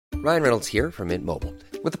Ryan Reynolds here from Mint Mobile.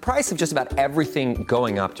 With the price of just about everything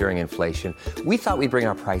going up during inflation, we thought we'd bring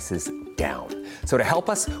our prices down. So to help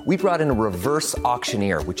us, we brought in a reverse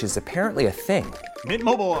auctioneer, which is apparently a thing. Mint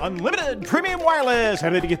Mobile Unlimited Premium Wireless.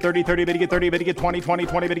 How to get 30, 30, bit to get 30, bit to get 20, 20,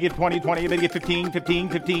 20, bit to get 20, 20, bit to get 15, 15,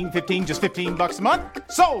 15, 15, just $15 a month?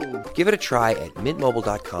 Sold! Give it a try at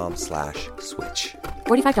mintmobile.com/switch.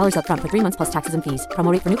 $45 up front for 3 months plus taxes and fees.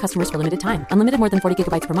 Promo rate for new customers for limited time. Unlimited more than 40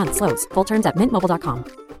 gigabytes per month. Slows full terms at mintmobile.com.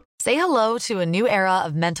 Say hello to a new era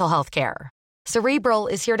of mental health care. Cerebral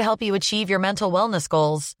is here to help you achieve your mental wellness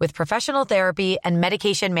goals with professional therapy and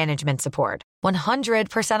medication management support.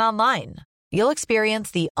 100% online. You'll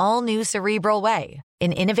experience the all-new Cerebral Way,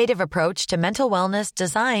 an innovative approach to mental wellness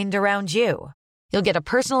designed around you. You'll get a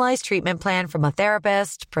personalized treatment plan from a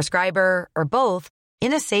therapist, prescriber, or both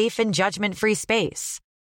in a safe and judgment-free space.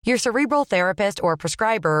 Your Cerebral therapist or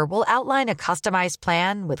prescriber will outline a customized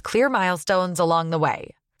plan with clear milestones along the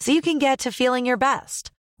way, so you can get to feeling your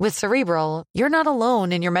best. With Cerebral, you're not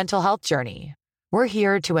alone in your mental health journey. We're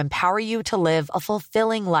here to empower you to live a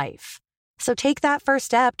fulfilling life. So take that first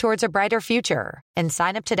step towards a brighter future and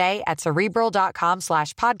sign up today at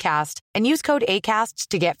Cerebral.com/podcast and use code ACAST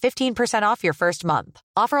to get 15% off your first month.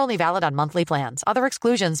 Offer only valid on monthly plans. Other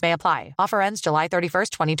exclusions may apply. Offer ends July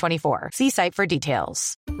 31st, 2024. See site for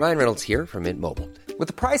details. Ryan Reynolds here from Mint Mobile. With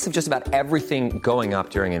the price of just about everything going up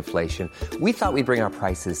during inflation, we thought we'd bring our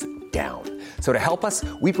prices down. So to help us,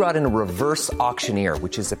 we brought in a reverse auctioneer,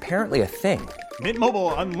 which is apparently a thing. Mint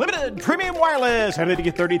Mobile Unlimited Premium Wireless. How to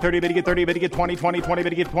get 30, 30, bit to get 30, bit to get 20, 20, 20,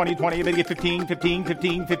 bit to get 20, 20, bit to get 15, 15,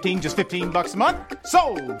 15, 15, just $15 a month?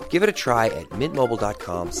 Sold! Give it a try at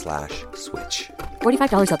mintmobile.com/switch.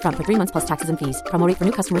 $45 up front for 3 months plus taxes and fees. Promo rate for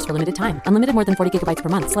new customers for limited time. Unlimited more than 40 gigabytes per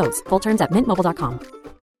month. Slows full terms at mintmobile.com.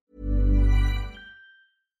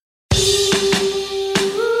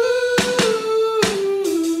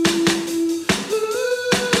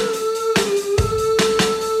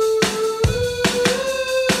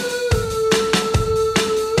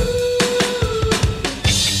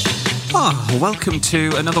 Welcome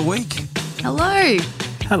to another week. Hello.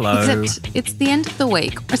 Hello. Except it's the end of the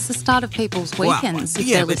week. It's the start of people's weekends if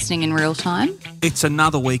they're listening in real time. It's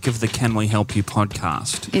another week of the Can We Help You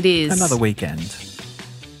podcast. It is. Another weekend.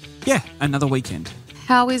 Yeah, another weekend.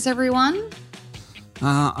 How is everyone?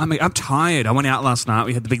 I'm tired. I went out last night.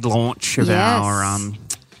 We had the big launch of our...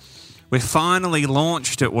 We're finally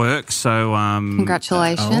launched at work, so...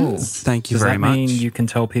 Congratulations. Thank you very much. Does that mean you can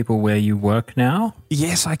tell people where you work now?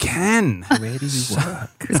 Yes, I can. Where do you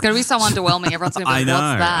work? It's going to be so underwhelming. Everyone's going to be like,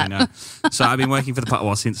 what's that? I know. So I've been working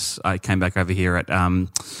for since I came back over here at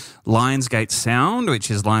Lionsgate Sound,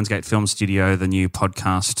 which is Lionsgate Film Studio, the new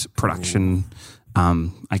podcast production,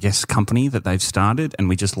 company that they've started. And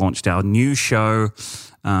we just launched our new show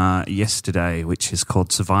yesterday, which is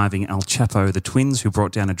called Surviving El Chapo, the twins who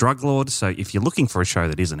brought down a drug lord. So if you're looking for a show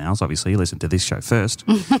that isn't ours, obviously you listen to this show first.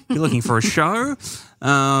 If you're looking for a show,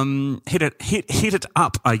 hit it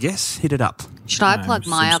up, I guess. Hit it up. Should I plug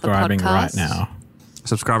my other podcast? Right now.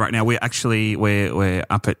 Subscribe right now. We're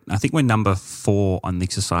up at, I think we're number 4 on the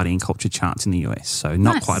Society and Culture charts in the US. So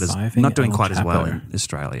not doing quite as well in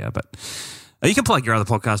Australia, but you can plug your other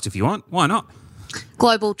podcast if you want. Why not?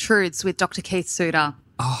 Global Truths with Dr. Keith Suter.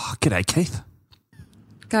 Oh, g'day, Keith.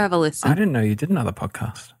 Go have a listen. I didn't know you did another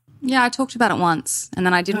podcast. Yeah, I talked about it once and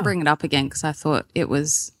then I didn't bring it up again because I thought it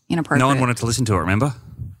was inappropriate. No one wanted to listen to it, remember?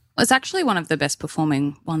 It's actually one of the best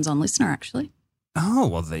performing ones on Listener, actually. Oh,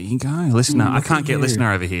 well, there you go. Listener. I can't get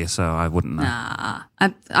Listener over here, so I wouldn't know. Nah.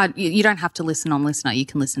 You don't have to listen on Listener. You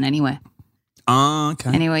can listen anywhere. Oh,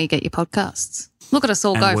 okay. Anywhere you get your podcasts. Look at us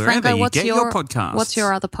all go. Franco, what's your podcasts. What's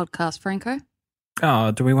your other podcast, Franco?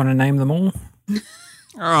 Oh, do we want to name them all?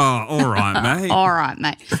 Oh, all right, mate. All right,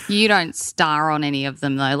 mate. You don't star on any of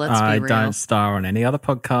them, though. Let's be real. I don't star on any other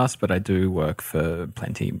podcast, but I do work for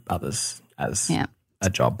plenty others as a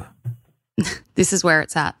job. This is where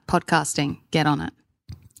it's at. Podcasting. Get on it.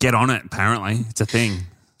 Get on it, apparently. It's a thing,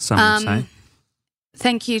 some would say.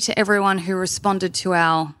 Thank you to everyone who responded to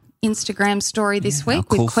our Instagram story this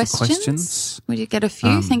week with questions. We did get a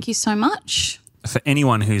few. Thank you so much. For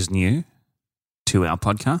anyone who's new to our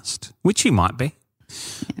podcast, which you might be,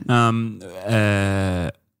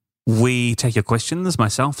 we take your questions,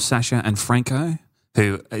 myself, Sasha and Franco,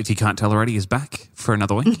 who, if you can't tell already, is back for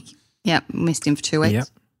another week. Yep, missed him for 2 weeks. Yep.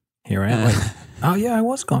 Here I am. Oh, yeah, I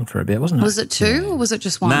was gone for a bit, wasn't I? Was it 2 or was it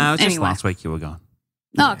just 1? No, just last week you were gone.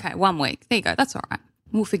 Oh, okay, 1 week. There you go. That's all right.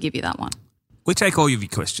 We'll forgive you that one. We take all of your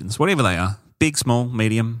questions, whatever they are, big, small,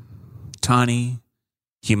 medium, tiny,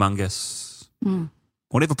 humongous,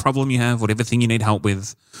 whatever problem you have, whatever thing you need help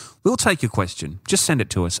with, we'll take your question. Just send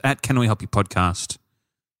it to us at Can We Help You Podcast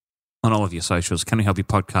on all of your socials,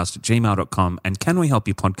 canwehelpyoupodcast@gmail.com and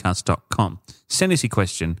canwehelpyoupodcast.com. Send us your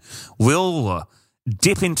question. We'll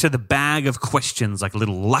dip into the bag of questions like a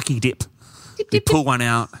little lucky dip. We pull one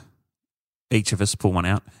out. Each of us pull one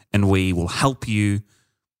out, and we will help you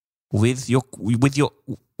with your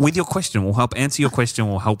question. We'll help answer your question.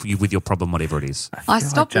 We'll help you with your problem, whatever it is. I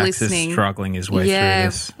stopped like Jax listening. Is struggling his way through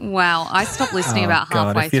this. Wow. I stopped listening about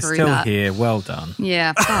halfway if you're through still that. here, well done.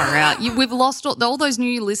 Yeah, far out. We've lost all those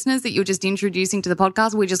new listeners that you're just introducing to the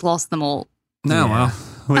podcast. We just lost them all. No, well,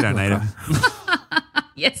 we don't need them.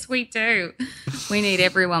 Yes, we do. We need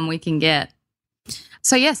everyone we can get.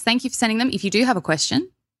 So, yes, thank you for sending them. If you do have a question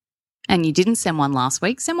and you didn't send one last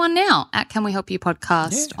week, send one now at Can We Help You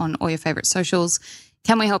Podcast on all your favourite socials.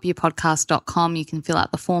 CanWeHelpYouPodcast.com. You can fill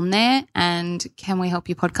out the form there, and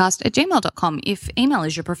CanWeHelpYouPodcast@gmail.com if email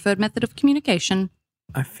is your preferred method of communication.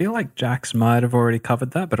 I feel like Jax might have already covered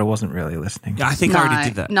that, but I wasn't really listening. Yeah, I think I already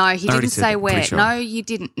did that. No, he didn't say where. Sure. No, you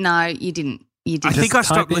didn't. No, you didn't. You didn't. I think I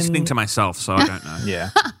stopped listening to myself, so I don't know. Yeah.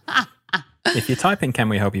 If you type in Can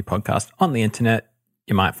We Help You Podcast on the internet,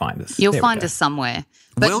 you might find us. You'll find us somewhere.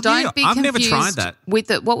 But don't be I've confused never tried that.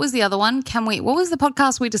 With what was the other one? What was the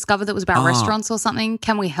podcast we discovered that was about restaurants or something?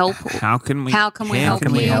 Can we help? How can we help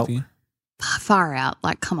you? Far out.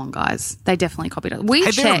 Like, come on, guys. They definitely copied us.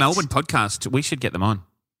 They're a Melbourne podcast. We should get them on.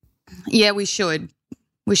 Yeah, we should.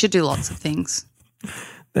 We should do lots of things.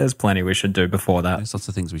 There's plenty we should do before that. There's lots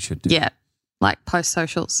of things we should do. Yeah, like post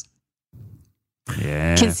socials.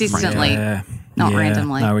 Yeah. Consistently, not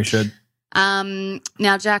randomly. No, we should.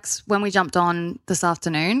 Now, Jax, when we jumped on this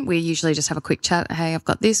afternoon, we usually just have a quick chat. Hey, I've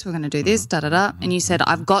got this. We're going to do this, da-da-da. And you said,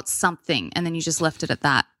 I've got something. And then you just left it at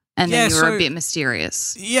that. And then you were a bit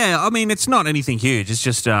mysterious. Yeah, I mean, it's not anything huge. It's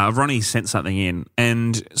just Ronnie sent something in.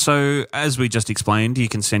 And so, as we just explained, you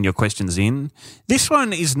can send your questions in. This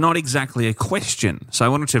one is not exactly a question. So I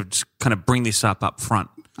wanted to just kind of bring this up front.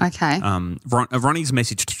 Okay. Ronnie's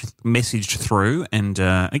messaged through, and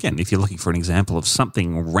again, if you're looking for an example of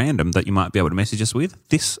something random that you might be able to message us with,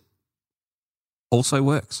 this also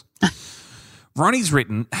works. Ronnie's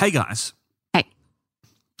written, "Hey guys,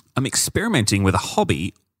 I'm experimenting with a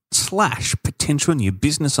hobby / potential new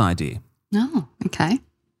business idea. Oh, okay.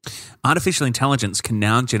 Artificial intelligence can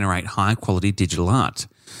now generate high-quality digital art.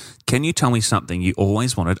 Can you tell me something you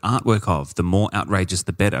always wanted artwork of? The more outrageous,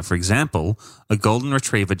 the better. For example, a golden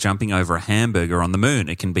retriever jumping over a hamburger on the moon.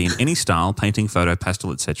 It can be in any style, painting, photo,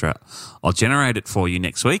 pastel, etc. I'll generate it for you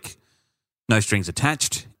next week. No strings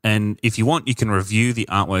attached. And if you want, you can review the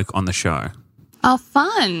artwork on the show." Oh,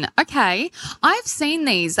 fun. Okay. I've seen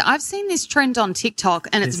these. I've seen this trend on TikTok,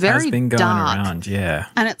 and it's very dark. It has been going around, yeah.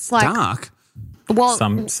 And it's like... Dark? Well...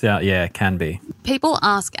 it can be. People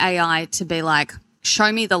ask AI to be like,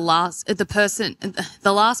 show me the last person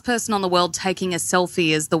on the world taking a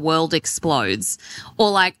selfie as the world explodes. Or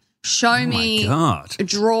like, show me...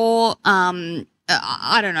 Draw,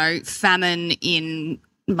 I don't know, famine in...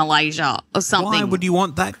 Malaysia or something. Why would you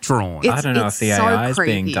want that drawn? I don't know if the AI is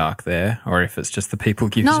being dark there or if it's just the people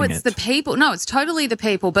using it. No, it's the people. No, it's totally the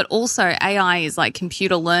people. But also AI is like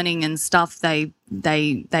computer learning and stuff. They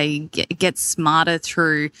get smarter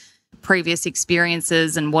through previous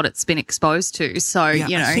experiences and what it's been exposed to. So,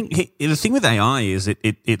 I think the thing with AI is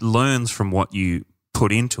it learns from what you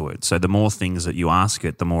put into it. So the more things that you ask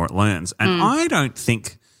it, the more it learns. And I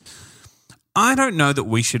don't know that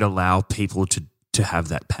we should allow people to have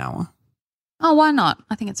that power. Oh, why not?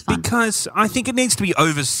 I think it's fun. Because I think it needs to be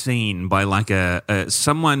overseen by like a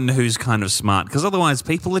someone who's kind of smart, because otherwise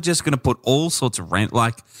people are just going to put all sorts of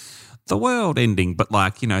like the world ending, but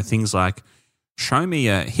like, things like show me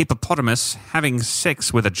a hippopotamus having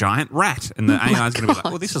sex with a giant rat, and the AI is going to be like,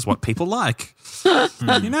 well, this is what people like.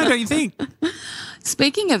 Don't you think?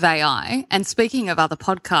 Speaking of AI and speaking of other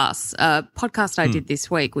podcasts, a podcast I did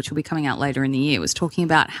this week, which will be coming out later in the year, was talking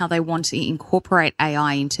about how they want to incorporate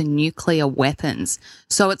AI into nuclear weapons.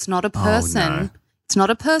 So it's not a person. Oh, no. It's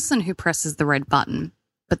not a person who presses the red button,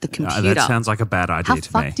 but the computer. That sounds like a bad idea to me.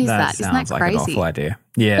 How fucked is that? Isn't that crazy? Like an awful idea.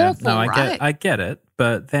 Yeah. Awful, I get it.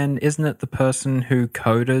 But then isn't it the person who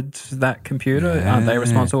coded that computer? Yeah. Aren't they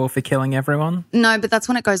responsible for killing everyone? No, but that's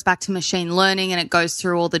when it goes back to machine learning and it goes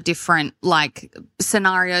through all the different like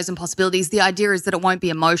scenarios and possibilities. The idea is that it won't be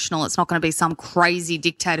emotional. It's not going to be some crazy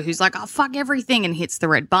dictator who's like, oh, fuck everything and hits the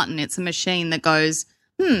red button. It's a machine that goes,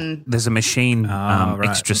 There's a machine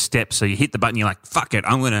extra step. So you hit the button, you're like, fuck it,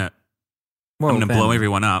 I'm going to blow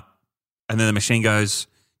everyone up. And then the machine goes,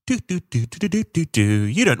 do.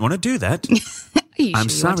 You don't want to do that. I'm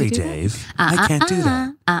sorry, Dave. I can't do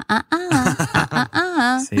that.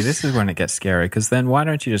 See, this is when it gets scary, because then why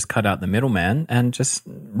don't you just cut out the middleman and just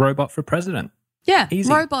robot for president? Yeah,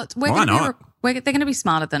 Easy. robots. Why not? They're going to be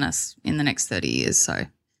smarter than us in the next 30 years, so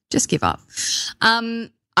just give up.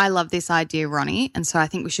 I love this idea, Ronnie, and so I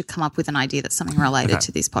think we should come up with an idea that's something related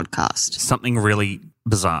to this podcast. Something really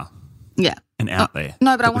bizarre. Yeah. And out there.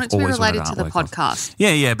 No, but I that want it to we've be always wanted related to the artwork of. podcast.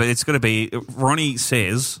 Yeah, but it's got to be. Ronnie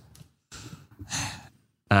says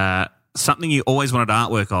something you always wanted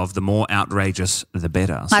artwork of. The more outrageous, the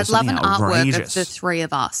better. So I'd love something an artwork of outrageous. the three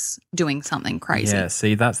of us doing something crazy. Yeah,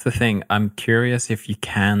 see, that's the thing. I'm curious if you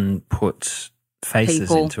can put faces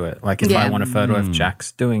People. into it. Like if Yeah. I want a photo of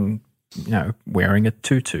Jax doing, wearing a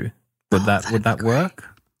tutu, would that work?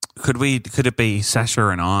 Could it be Sasha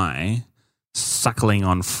and I suckling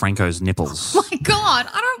on Franco's nipples? My God,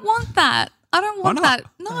 I don't want that. I don't want not? that.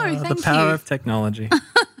 No, thank The power you. of technology.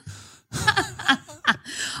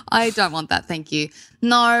 I don't want that. Thank you.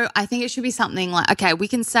 No, I think it should be something like, okay, we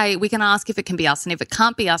can ask if it can be us. And if it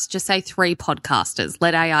can't be us, just say 3 podcasters.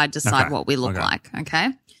 Let AI decide Okay. what we look Okay. like. Okay.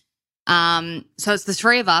 So it's the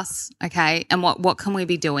 3 of us. Okay. And what can we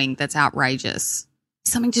be doing that's outrageous?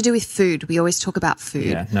 Something to do with food. We always talk about food.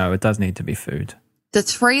 Yeah, no, it does need to be food. The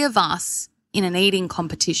 3 of us in an eating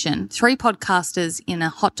competition, 3 podcasters in a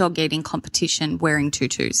hot dog eating competition wearing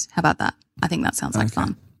tutus. How about that? I think that sounds like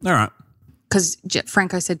fun. All right. Because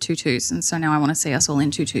Franco said tutus, and so now I want to see us all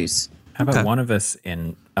in tutus. How about one of us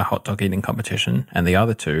in a hot dog eating competition and the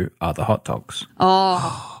other 2 are the hot dogs?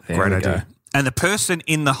 Oh, There Great we idea. go. And the person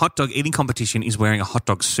in the hot dog eating competition is wearing a hot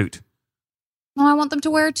dog suit. no, I want them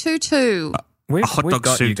to wear a tutu. We've hot got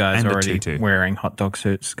dog you suit guys and a already tutu. wearing hot dog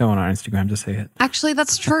suits. Go on our Instagram to see it. Actually,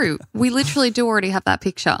 that's true. We literally do already have that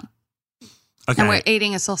picture. Okay. And we're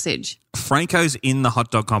eating a sausage. Franco's in the hot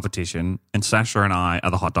dog competition, and Sasha and I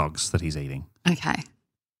are the hot dogs that he's eating. Okay.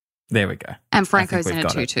 There we go. And Franco's we've in a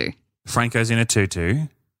got it. tutu. Franco's in a tutu,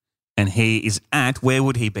 and he is at, where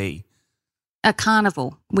would he be? A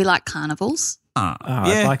carnival. We like carnivals. Oh,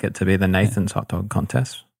 I'd like it to be the Nathan's hot dog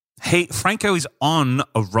contest. Franco is on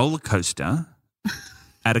a roller coaster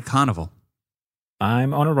at a carnival.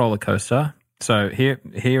 I'm on a roller coaster. So here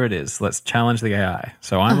it is. Let's challenge the AI.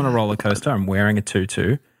 So I'm on a roller coaster. I'm wearing a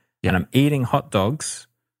tutu, and I'm eating hot dogs.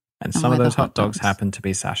 And some we're of the those hot hot dogs dogs. happen to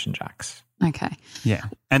be Sash and Jax. Okay. Yeah.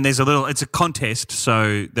 And there's it's a contest,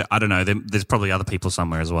 so I don't know, there's probably other people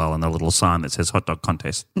somewhere as well, and a little sign that says hot dog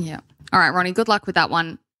contest. Yeah. All right, Ronnie, good luck with that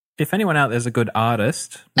one. If anyone out there's a good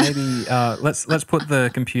artist, maybe let's put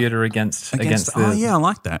the computer against the. Oh, yeah, I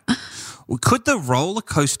like that. Could the roller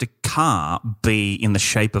coaster car be in the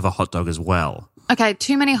shape of a hot dog as well? Okay,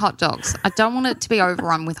 too many hot dogs. I don't want it to be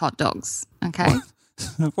overrun with hot dogs. Okay.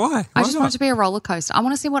 Why? I just want it to be a roller coaster. I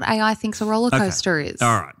want to see what AI thinks a roller coaster is.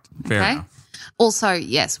 All right. Fair enough. Also,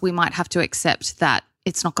 yes, we might have to accept that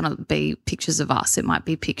it's not going to be pictures of us. It might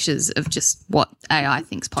be pictures of just what AI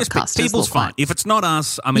thinks podcasters People's look fine. like. If it's not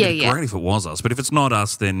us, I mean, Yeah, it'd be yeah. great if it was us, but if it's not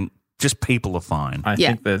us, then just people are fine. I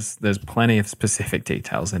Yeah. think there's plenty of specific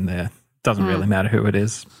details in there. Doesn't really matter who it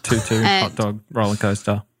is. Tutu, And- hot dog, roller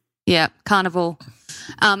coaster. Yeah, carnival.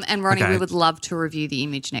 And Ronnie, Okay. we would love to review the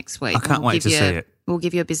image next week. I can't wait to see it. We'll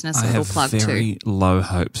give you a business I little have plug very too. low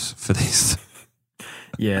hopes for this.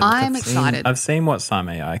 Yeah, I'm excited. I've seen what some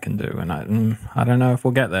AI can do, and I don't know if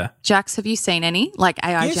we'll get there. Jax, have you seen any like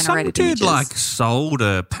AI Some generated dude images? sold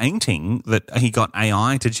a painting that he got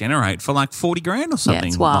AI to generate for like 40 grand or something.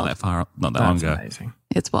 it's wild. Not that long That's ago. amazing.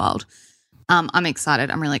 It's wild. I'm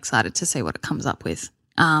excited. I'm really excited to see what it comes up with.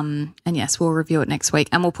 And yes, we'll review it next week,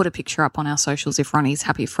 and we'll put a picture up on our socials if Ronnie's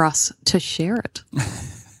happy for us to share it.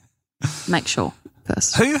 Make sure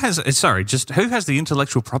first. Who has the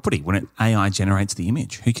intellectual property when AI generates the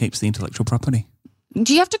image? Who keeps the intellectual property?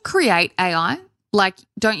 Do you have to create AI? Like,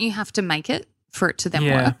 don't you have to make it for it to then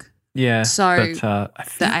work? Yeah. So, but, I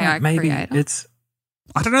feel AI like maybe creator. it's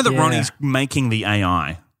I don't know that Yeah. Ronnie's making the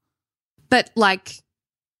AI. But like,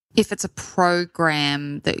 if it's a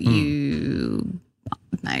program that you,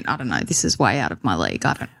 mate, I don't know. This is way out of my league.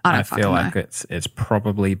 I don't I fucking feel know. like it's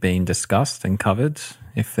probably been discussed and covered.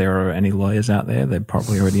 If there are any lawyers out there, they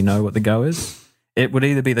probably already know what the go is. It would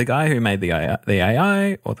either be the guy who made the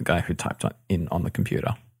AI or the guy who typed in on the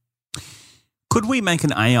computer. Could we make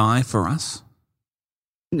an AI for us?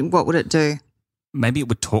 What would it do? Maybe it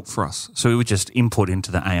would talk for us. So we would just input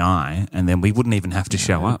into the AI and then we wouldn't even have to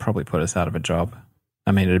show It would up. probably put us out of a job.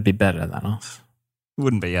 I mean, it'd be better than us. It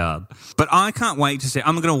wouldn't be hard. But I can't wait to see.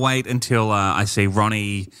 I'm going to wait until I see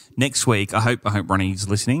Ronnie next week. I hope Ronnie's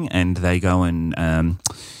listening and they go and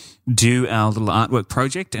do our little artwork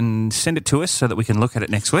project and send it to us so that we can look at it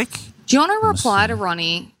next week. Do you want to reply to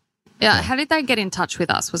Ronnie? Yeah. How did they get in touch with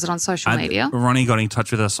us? Was it on social media? Ronnie got in touch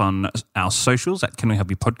with us on our socials at Can We Help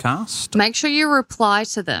You Podcast. Make sure you reply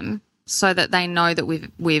to them so that they know that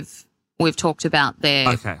we've we've talked about their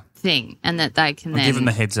Okay. thing and that they can I'll then give them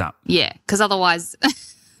the heads up. Yeah, because otherwise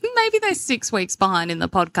maybe they're 6 weeks behind in the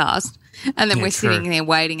podcast and then Yeah, we're true. sitting there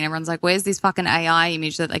waiting and everyone's like, where's this fucking AI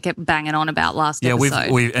image that they kept banging on about last Yeah,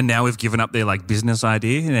 episode? and now we've given up their like business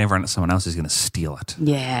idea, and someone else is going to steal it.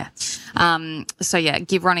 Yeah. So, yeah,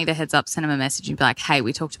 give Ronnie the heads up, send him a message and be like, hey,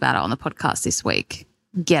 we talked about it on the podcast this week.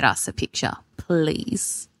 Get us a picture,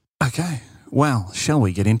 please. Okay. Well, shall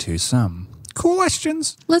we get into some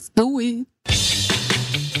questions? Let's do it.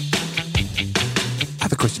 I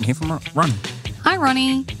have a question here from Ronnie. Hi,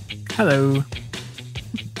 Ronnie. Hello.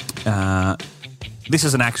 This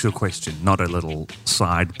is an actual question, not a little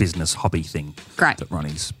side business hobby thing Great. that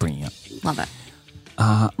Ronnie's bringing up. Love it.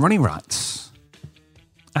 Ronnie writes,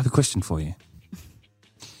 I have a question for you.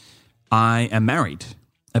 I am married.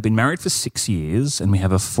 I've been married for 6 years and we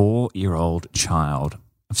have a 4-year-old child.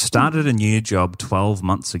 I've started a new job 12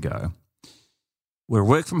 months ago. We're a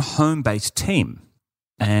work-from-home based team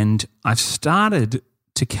and I've started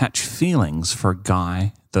to catch feelings for a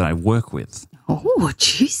guy that I work with. Oh,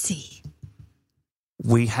 juicy.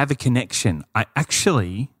 We have a connection. I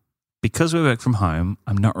actually, because we work from home,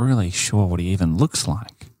 I'm not really sure what he even looks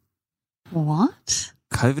like. What?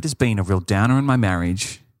 COVID has been a real downer in my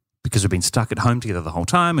marriage because we've been stuck at home together the whole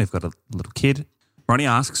time. We've got a little kid. Ronnie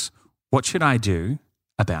asks, what should I do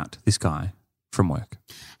about this guy from work?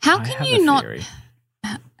 How I can have you a not? theory.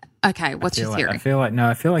 Okay, what's your theory? I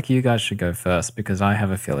feel like you guys should go first because I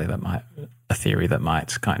have a theory that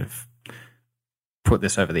might kind of put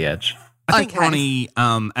this over the edge. I think Okay. Ronnie,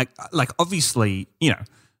 obviously,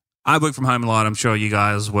 I work from home a lot. I'm sure you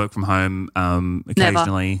guys work from home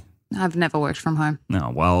occasionally. I've never worked from home.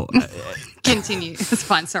 No, well, Continue. It's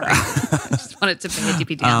fine. Sorry. I just wanted to be a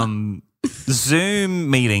dippy down. Zoom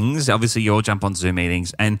meetings, obviously you all jump on Zoom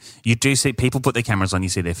meetings and you do see people put their cameras on, you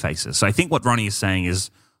see their faces. So I think what Ronnie is saying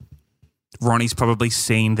is Ronnie's probably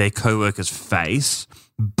seen their co-worker's face,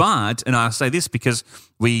 and I say this because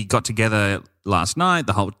we got together last night,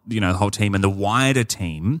 the whole team and the wider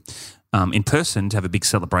team in person to have a big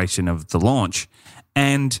celebration of the launch.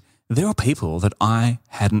 And there are people that I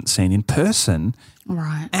hadn't seen in person.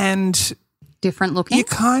 Right. And Different looking? you're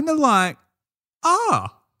kind of like, Yeah.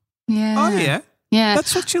 oh yeah, Yeah.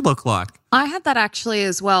 that's what you look like. I had that actually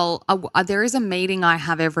as well. There is a meeting I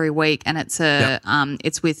have every week, and it's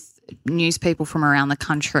it's with news people from around the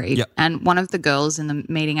country. Yep. And one of the girls in the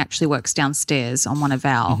meeting actually works downstairs on one of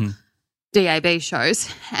our DAB shows.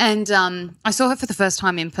 And I saw her for the first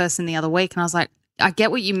time in person the other week, and I was like, I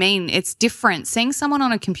get what you mean. It's different. Seeing someone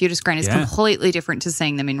on a computer screen is completely different to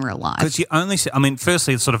seeing them in real life. Because you only see,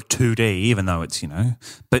 firstly, it's sort of 2D, even though it's,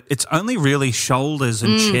 but it's only really shoulders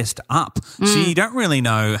and chest up. So you don't really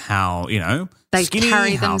know how, They skinny,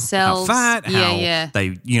 carry how themselves. fat, Yeah, how yeah. they,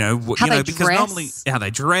 How they because dress. normally how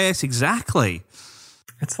they dress, exactly.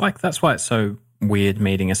 It's like that's why it's so weird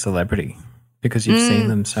meeting a celebrity because you've seen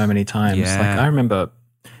them so many times. Yeah. Like I remember,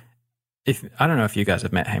 I don't know if you guys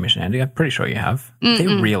have met Hamish and Andy. I'm pretty sure you have.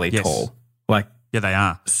 They're really Yes. tall, like Yeah, they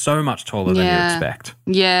are. so much taller than you expect.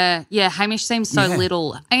 Yeah. Hamish seems so Yeah.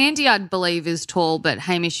 little. Andy, I'd believe, is tall, but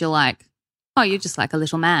Hamish, you're like, oh, you're just like a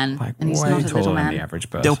little man. Like and he's way not a little taller than man. the average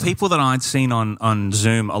person. There were people that I'd seen on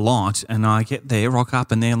Zoom a lot, and I get there, rock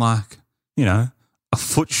up, and they're like, a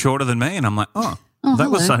foot shorter than me, and I'm like, that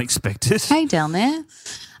was hello. unexpected. Hey, down there.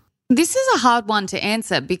 This is a hard one to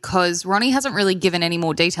answer because Ronnie hasn't really given any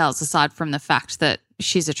more details aside from the fact that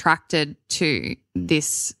she's attracted to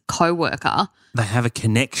this co-worker. They have a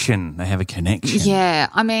connection. Yeah.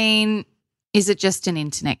 I mean, is it just an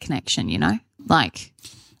internet connection, Like,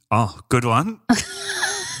 Oh, good one.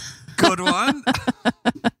 Good one.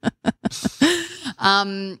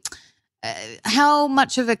 how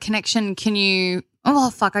much of a connection can you – oh,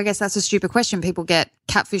 fuck, I guess that's a stupid question. People get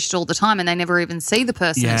catfished all the time and they never even see the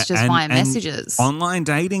person. It's just via messages. Online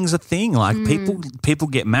dating's a thing. Like people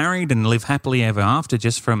get married and live happily ever after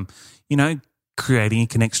just from, creating a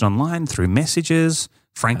connection online through messages.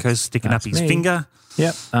 Franco's sticking up that's his me. finger.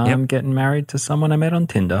 Yep, I'm getting married to someone I met on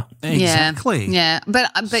Tinder. Exactly. Yeah. But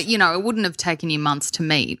it wouldn't have taken you months to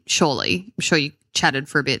meet, surely. I'm sure you chatted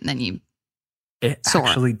for a bit and then you It saw it.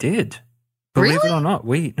 actually did. Believe Really? it or not,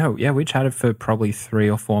 we chatted for probably 3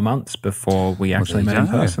 or 4 months before we actually there met you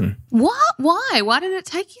in go. person. What? Why? Why did it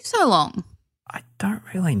take you so long? I don't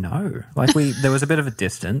really know. Like there was a bit of a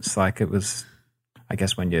distance. Like it was, I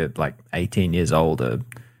guess when you're like 18 years old, an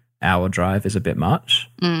hour drive is a bit much.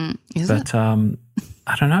 Is But it?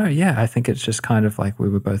 I don't know. Yeah, I think it's just kind of like we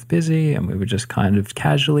were both busy and we were just kind of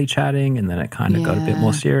casually chatting, and then it kind of got a bit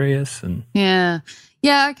more serious. And Yeah.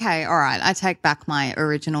 Yeah, okay. All right. I take back my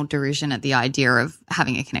original derision at the idea of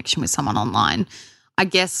having a connection with someone online. I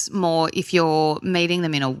guess more if you're meeting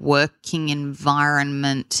them in a working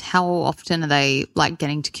environment, how often are they like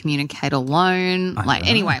getting to communicate alone? Like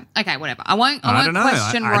anyway, okay, whatever. I won't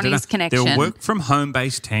question Ronnie's connection. They're a work from home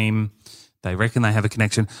based team. They reckon they have a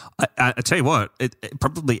connection. I tell you what, it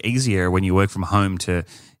probably easier when you work from home to,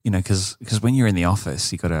 because when you're in the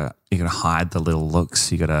office, you gotta hide the little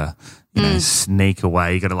looks. You gotta sneak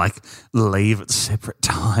away. You gotta like leave at separate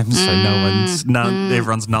times so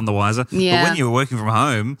everyone's none the wiser. Yeah. But when you're working from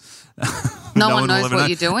home, no one knows what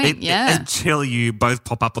you're doing. Until you both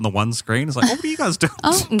pop up on the one screen. It's like, what are you guys doing?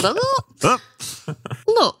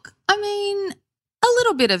 Look, I mean, a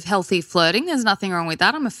little bit of healthy flirting. There's nothing wrong with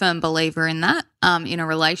that. I'm a firm believer in that. In a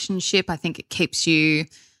relationship, I think it keeps you,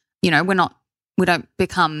 we don't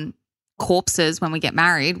become corpses when we get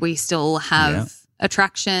married. We still have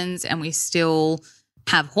attractions and we still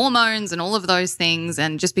have hormones and all of those things.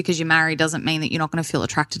 And just because you're married doesn't mean that you're not going to feel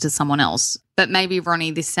attracted to someone else. But maybe,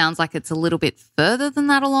 Ronnie, this sounds like it's a little bit further than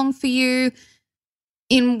that along for you,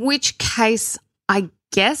 in which case I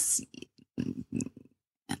guess –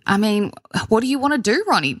 I mean, what do you want to do,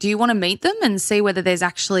 Ronnie? Do you want to meet them and see whether there's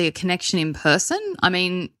actually a connection in person? I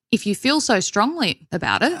mean, if you feel so strongly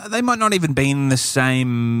about it. They might not even be in the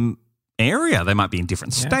same area. They might be in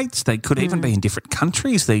different states. They could even be in different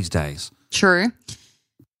countries these days. True.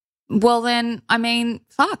 Well, then, I mean,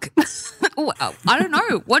 fuck. I don't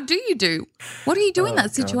know. What do you do? What do you do in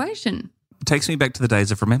that situation? It takes me back to the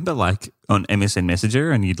days of, remember, like on MSN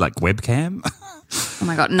Messenger and you'd like webcam? Oh,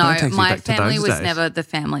 my God. No, my family was never the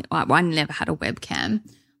family. I never had a webcam,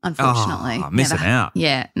 unfortunately. Oh, missing out.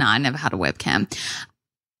 Yeah. No, I never had a webcam.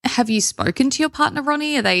 Have you spoken to your partner,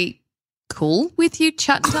 Ronnie? Are they cool with you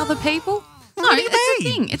chatting to other people? No, it's a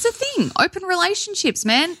thing. It's a thing. Open relationships,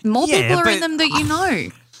 man. More people are in them that you know.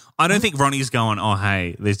 I don't think Ronnie's going, oh,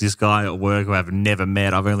 hey, there's this guy at work who I've never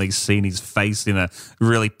met. I've only seen his face in a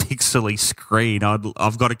really pixely screen.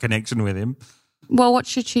 I've got a connection with him. Well, what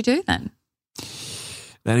should she do then?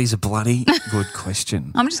 That is a bloody good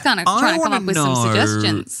question. I'm just trying to come up with some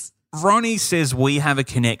suggestions. Ronnie says we have a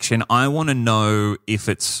connection. I want to know if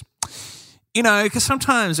it's, because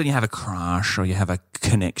sometimes when you have a crush or you have a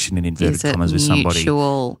connection in inverted commas with somebody.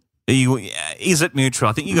 Is it mutual?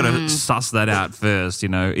 I think you got to suss that out first.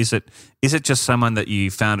 Is it just someone that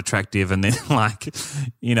you found attractive and then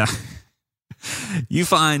you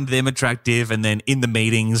find them attractive and then in the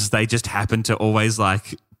meetings they just happen to always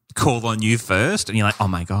like call on you first and you're like, oh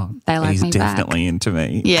my God, he's definitely into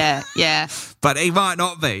me. Yeah, yeah. But he might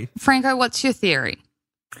not be. Franco, what's your theory?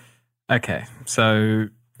 Okay, so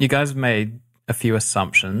you guys have made a few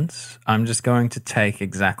assumptions. I'm just going to take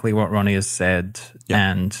exactly what Ronnie has said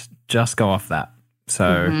and just go off that.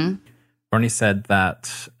 So Ronnie said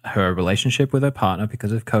that her relationship with her partner,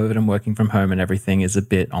 because of COVID and working from home and everything, is a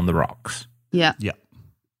bit on the rocks. Yeah.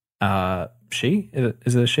 Yeah. She,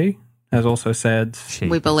 is it a she, has also said...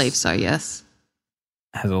 We believe so, yes.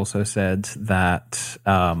 Has also said that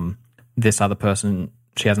this other person,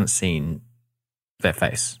 she hasn't seen their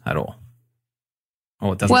face at all.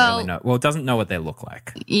 Or it doesn't really know. Well, it doesn't know what they look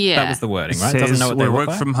like. Yeah. That was the wording, right? It doesn't know what they look like. We're a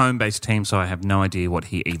work-from-home-based team, so I have no idea what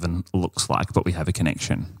he even looks like, but we have a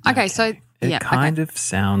connection. Okay, so... It kind of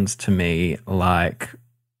sounds to me like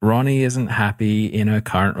Ronnie isn't happy in her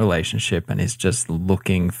current relationship and is just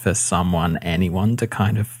looking for anyone to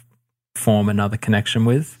kind of form another connection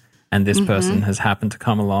with. And this person has happened to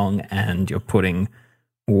come along and you're putting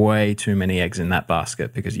way too many eggs in that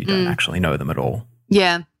basket because you don't actually know them at all.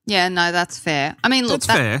 Yeah. Yeah, no, that's fair. I mean, look,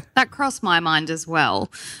 fair. That crossed my mind as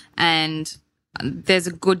well. And there's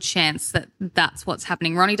a good chance that that's what's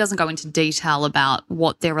happening. Ronnie doesn't go into detail about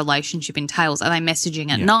what their relationship entails. Are they messaging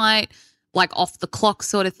at night, like off the clock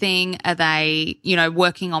sort of thing? Are they,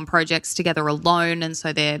 working on projects together alone and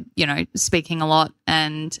so they're, speaking a lot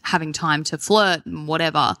and having time to flirt and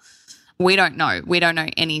whatever? We don't know. We don't know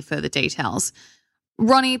any further details.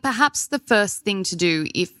 Ronnie, perhaps the first thing to do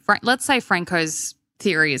let's say Franco's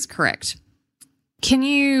theory is correct. Can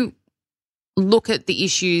you look at the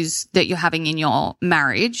issues that you're having in your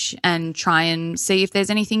marriage and try and see if there's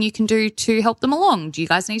anything you can do to help them along? Do you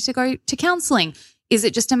guys need to go to counselling? Is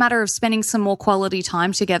it just a matter of spending some more quality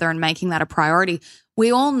time together and making that a priority? We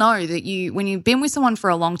all know that when you've been with someone for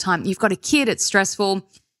a long time, you've got a kid, it's stressful,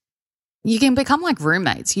 you can become like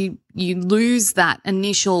roommates. You lose that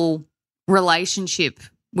initial relationship,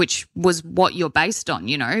 which was what you're based on,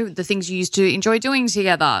 the things you used to enjoy doing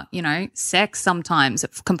together, sex sometimes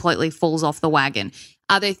it completely falls off the wagon.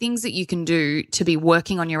 Are there things that you can do to be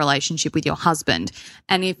working on your relationship with your husband?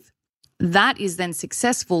 And if that is then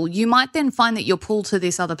successful, you might then find that your pull to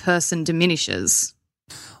this other person diminishes.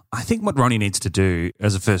 I think what Ronnie needs to do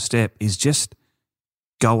as a first step is just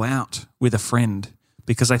go out with a friend,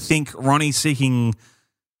 because I think Ronnie's seeking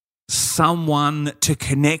someone to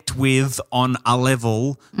connect with on a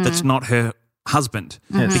level that's not her husband.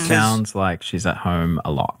 It sounds like she's at home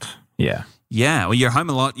a lot. Yeah. Yeah, well, you're home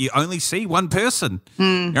a lot. You only see one person.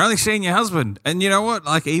 You're only seeing your husband. And you know what?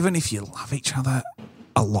 Like, even if you love each other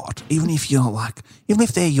a lot, even if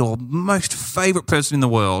they're your most favourite person in the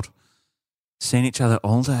world, seeing each other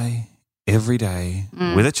all day, every day,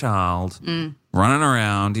 with a child, running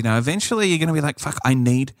around, eventually you're going to be like, fuck, I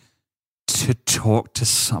need to talk to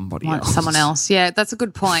somebody else. Someone else. Yeah, that's a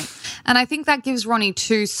good point. And I think that gives Ronnie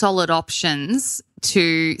two solid options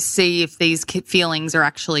to see if these feelings are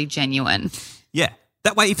actually genuine. Yeah.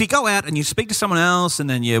 That way, if you go out and you speak to someone else and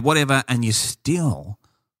then you whatever and you're still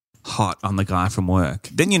hot on the guy from work,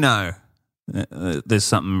 then there's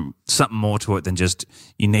something more to it than just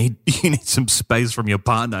you need some space from your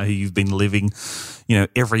partner who you've been living,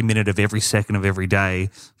 every minute of every second of every day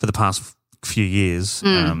for the past few years.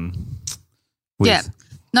 Yeah.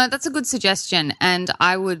 No, that's a good suggestion, and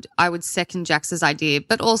I would second Jax's idea,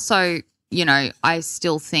 but also, I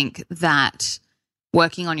still think that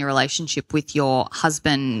working on your relationship with your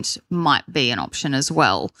husband might be an option as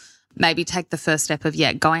well. Maybe take the first step of,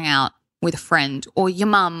 going out with a friend or your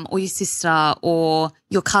mum or your sister or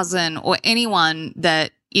your cousin or anyone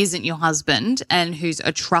that isn't your husband and who's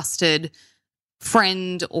a trusted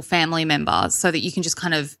friend or family member, so that you can just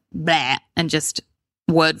kind of blah and just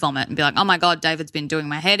word vomit and be like, oh my God, David's been doing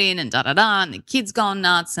my head in and da-da-da, and the kid's gone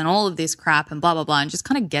nuts and all of this crap and blah, blah, blah, and just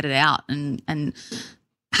kind of get it out and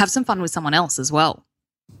have some fun with someone else as well.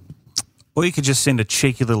 Or you could just send a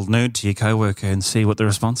cheeky little nude to your coworker and see what the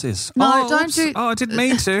response is. No, don't do. Oh, I didn't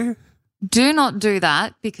mean to. Do not do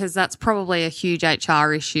that, because that's probably a huge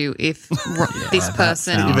HR issue if this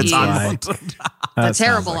person is a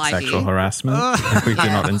terrible idea. Sexual harassment. We do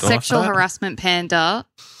not endorse Sexual that. harassment panda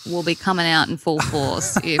will be coming out in full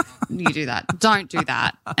force if you do that. Don't do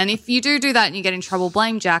that. And if you do that and you get in trouble,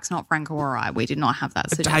 blame Jax, not Franco or I. We did not have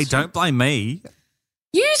that suggestion. Hey, don't blame me.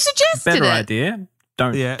 You suggested Better it. idea.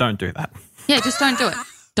 Don't do that. Yeah, just don't do it.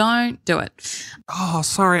 Don't do it. Oh,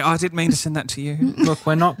 sorry. I didn't mean to send that to you. Look,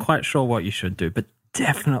 we're not quite sure what you should do, but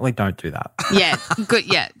definitely don't do that. Yeah,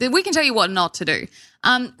 good. Yeah, we can tell you what not to do.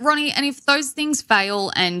 Ronnie, and if those things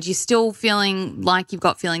fail and you're still feeling like you've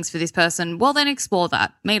got feelings for this person, well, then explore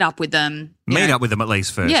that. Meet up with them. Meet up with them at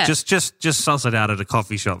least first. Yeah. Just suss it out at a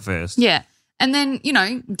coffee shop first. Yeah. And then,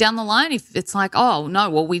 down the line, if it's like, oh, no,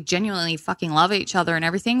 well, we genuinely fucking love each other and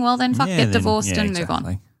everything, well, then get divorced and move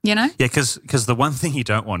on. Yeah, because the one thing you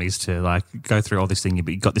don't want is to go through all this thing.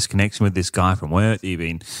 You've got this connection with this guy from work that you've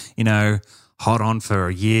been, hot on for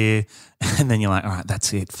a year, and then you're like, all right,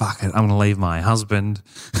 that's it. Fuck it. I'm going to leave my husband.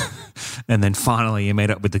 And then finally you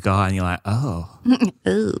meet up with the guy and you're like, oh.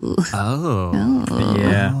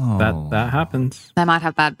 Yeah, that happens. They might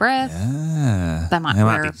have bad breath. Yeah. They might be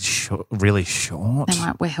really short. They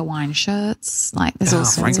might wear Hawaiian shirts. Like there's all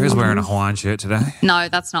sorts Franco's of wearing a Hawaiian shirt today. No,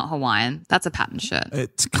 that's not Hawaiian. That's a pattern shirt.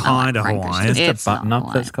 It's kind of Hawaiian. It's a button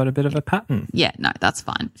up that's got a bit of a pattern. Yeah, no, that's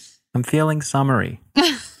fine. I'm feeling summery.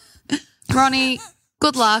 Ronnie,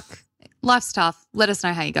 good luck. Life's tough. Let us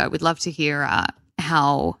know how you go. We'd love to hear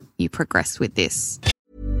how you progress with this.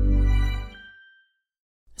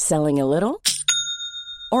 Selling a little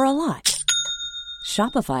or a lot?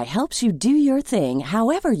 Shopify helps you do your thing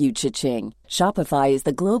however you cha-ching. Shopify is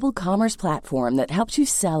the global commerce platform that helps you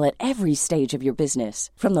sell at every stage of your business.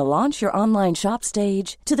 From the launch your online shop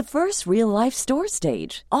stage to the first real-life store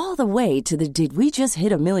stage, all the way to the did we just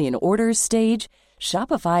hit a million orders stage.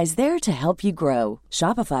 Shopify is there to help you grow.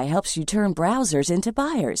 Shopify helps you turn browsers into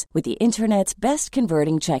buyers with the internet's best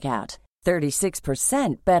converting checkout.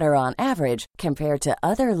 36% better on average compared to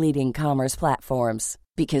other leading commerce platforms.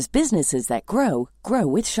 Because businesses that grow, grow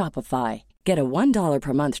with Shopify. Get a $1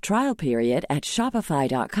 per month trial period at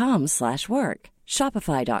shopify.com/work.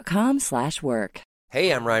 Shopify.com/work.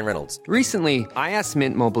 Hey, I'm Ryan Reynolds. Recently, I asked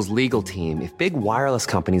Mint Mobile's legal team if big wireless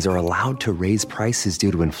companies are allowed to raise prices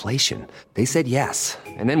due to inflation. They said yes.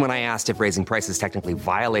 And then when I asked if raising prices technically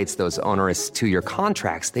violates those onerous two-year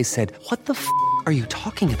contracts, they said, what the f*** are you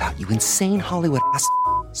talking about, you insane Hollywood ass f-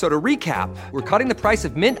 So to recap, we're cutting the price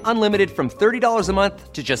of Mint Unlimited from $30 a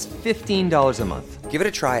month to just $15 a month. Give it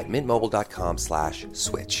a try at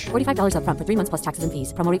mintmobile.com/switch. $45 up front for 3 months plus taxes and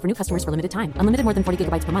fees. Promo rate for new customers for limited time. Unlimited more than 40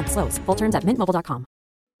 gigabytes per month. Slows full terms at mintmobile.com.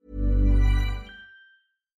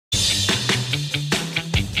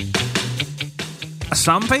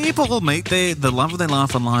 Some people meet the love of their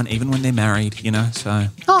life online even when they're married, So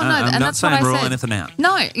Oh, no, I'm and not that's what saying I rule said. anything out.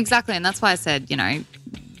 No, exactly. And that's why I said,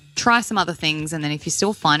 try some other things. And then if you're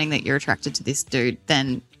still finding that you're attracted to this dude,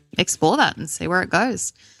 then explore that and see where it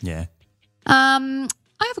goes. Yeah. I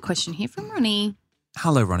have a question here from Ronnie.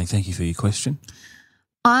 Hello, Ronnie. Thank you for your question.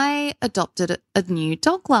 I adopted a new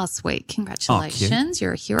dog last week. Congratulations.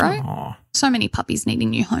 You're a hero. Aw. So many puppies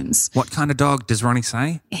needing new homes. What kind of dog does Ronnie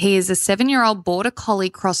say? He is a 7-year-old border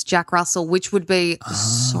collie cross Jack Russell, which would be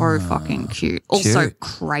so fucking cute. Also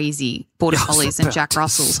crazy border collies and Jack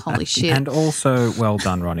Russells. Holy shit. And also, well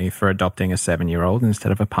done, Ronnie, for adopting a 7-year-old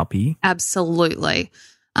instead of a puppy. Absolutely.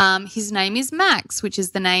 His name is Max, which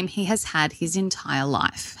is the name he has had his entire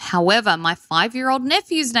life. However, my 5-year-old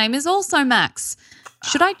nephew's name is also Max.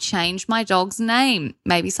 Should I change my dog's name?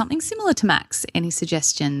 Maybe something similar to Max. Any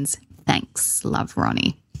suggestions? Thanks. Love,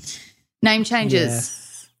 Ronnie. Name changes.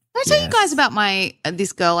 Yes. Did I tell you guys about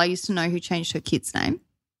this girl I used to know who changed her kid's name?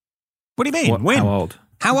 What do you mean? When? How old?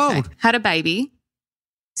 How Okay. old? Had a baby.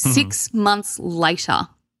 6 months later,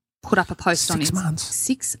 put up a post on 6 months?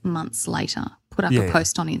 6 months later, put up a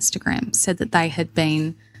post on Instagram, said that they had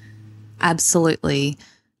been absolutely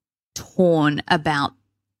torn about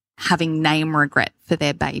having name regret for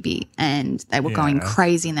their baby, and they were going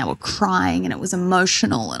crazy and they were crying and it was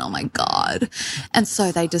emotional and oh my God. And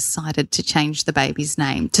so they decided to change the baby's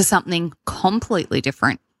name to something completely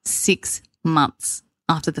different 6 months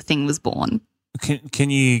after the thing was born.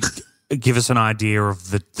 Can you give us an idea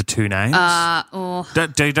of the two names?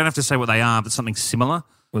 You don't have to say what they are, but something similar.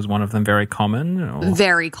 Was one of them very common? Or?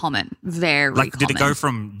 Very common. Very like, common. did it go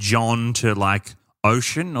from John to like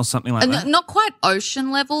Ocean or something like that? Not quite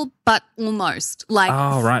ocean level, but almost. Like,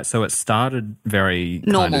 Oh, right. So it started very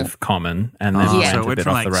Normal. kind of common and then So went it a went bit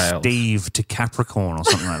from off like the rails. Steve to Capricorn or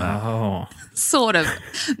something like that. Oh. sort of.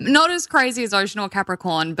 Not as crazy as Ocean or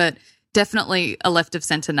Capricorn, but definitely a left of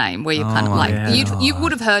center name where you're kind of like, yeah. you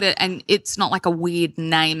would have heard it and it's not like a weird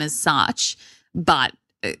name as such, but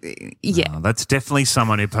yeah. Oh, that's definitely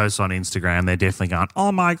someone who posts on Instagram. They're definitely going,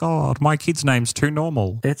 oh my God, my kid's name's too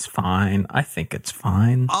normal. It's fine. I think it's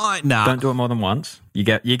fine. No. Don't do it more than once. You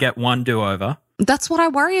get one do-over. That's what I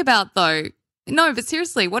worry about though. No, but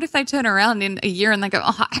seriously, what if they turn around in a year and they go,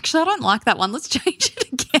 oh, actually, I don't like that one. Let's change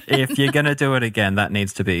it again. If you're going to do it again, that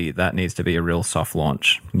needs to be a real soft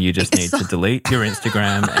launch. You just need to delete your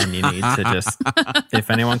Instagram and you need to just,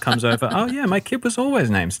 if anyone comes over, oh yeah, my kid was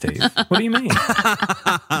always named Steve. What do you mean?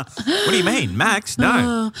 What do you mean, Max?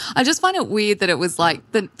 No. I just find it weird that it was like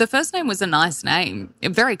the first name was a nice name,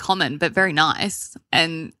 very common but very nice,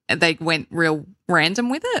 and they went real random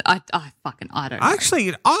with it. I don't know.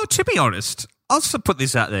 Actually, to be honest, I'll just put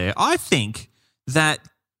this out there. I think that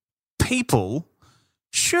people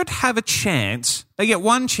should have a chance. They get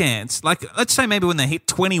one chance. Like, let's say maybe when they hit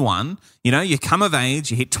 21, you come of age,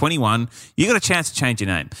 you hit 21, you got a chance to change your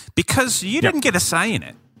name because you didn't get a say in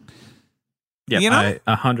it. Yeah,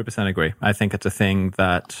 I 100% agree. I think it's a thing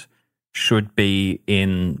that should be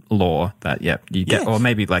in law that, you get, or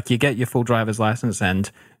maybe like you get your full driver's license and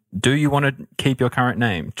do you want to keep your current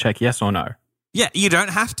name? Check yes or no. Yeah, you don't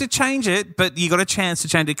have to change it, but you got a chance to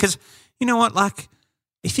change it because you know what? Like,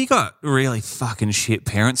 if you got really fucking shit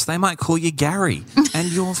parents, they might call you Gary and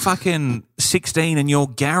you're fucking 16 and you're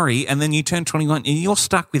Gary and then you turn 21 and you're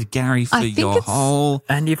stuck with Gary for your whole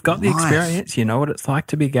And you've got the life. experience. You know what it's like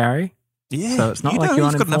to be Gary. Yeah. So it's not like you're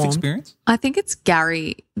you've got enough uninformed. experience. I think it's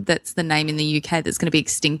Gary that's the name in the UK that's going to be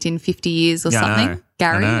extinct in 50 years or Yeah, I something. know.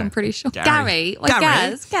 Gary, I know. I'm pretty sure. Gary. Like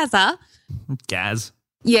Gary. Gazza. Gaz.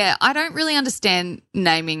 Yeah, I don't really understand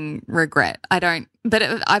naming regret. I don't, but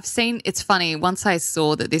I've seen, it's funny, once I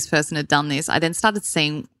saw that this person had done this, I then started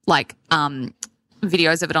seeing like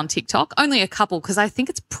videos of it on TikTok, only a couple because I think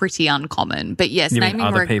it's pretty uncommon. But yes, You naming mean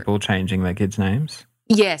other regret. people changing their kids' names?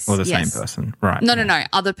 Yes. Or the yes. same person? Right. No.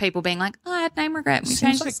 Other people being like, oh, I had name regret. We Seems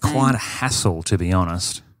changed like this name. quite a hassle, to be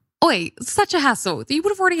honest. Oi, such a hassle. You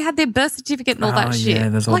would have already had their birth certificate and all that shit. Yeah,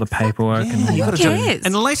 there's all the paperwork. Yeah, and you Who gotta do it.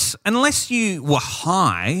 cares? Unless you were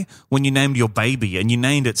high when you named your baby and you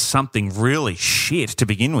named it something really shit to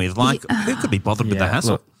begin with, like who could be bothered with the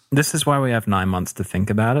hassle? Look, this is why we have 9 months to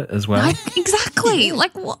think about it as well. Exactly.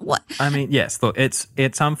 Like what? I mean, yes, look, it's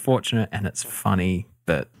unfortunate and it's funny,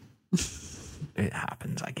 but it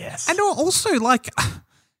happens, I guess. And also, like,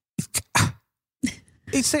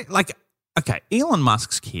 it's like, okay, Elon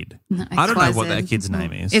Musk's kid. I don't know what that kid's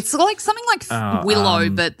name is. It's like something like Willow,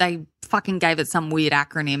 but they fucking gave it some weird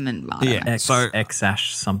acronym and I don't know.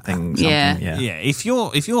 X-ash something. Yeah. Yeah. If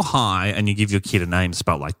you're high and you give your kid a name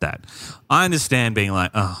spelled like that, I understand being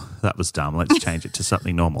like, oh, that was dumb. Let's change it to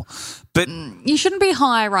something normal. But You shouldn't be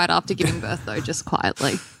high right after giving birth though, just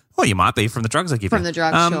quietly. well, you might be from the drugs I give you. From the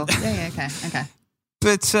drugs, sure. Yeah, okay.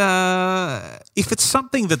 But if it's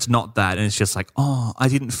something that's not that and it's just like, oh, I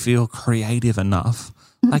didn't feel creative enough,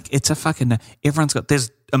 like it's a fucking –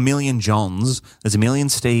 there's a million Johns, there's a million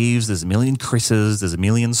Steves, there's a million Chris's, there's a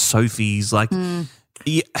million Sophies. Like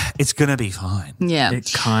yeah, it's going to be fine. Yeah.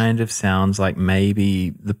 It kind of sounds like maybe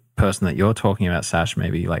the person that you're talking about, Sash,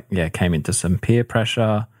 maybe like, came into some peer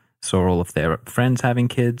pressure, saw all of their friends having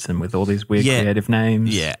kids and with all these weird creative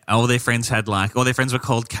names. Yeah. All their friends were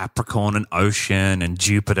called Capricorn and Ocean and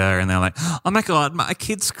Jupiter, and they're like, oh my God, my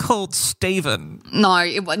kid's called Stephen.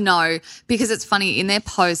 No, because it's funny. In their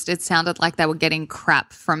post, it sounded like they were getting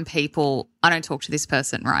crap from people. I don't talk to this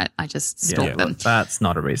person, right? I just stalk them. That's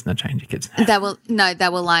not a reason to change your kid's name. They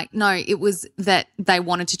were like, it was that they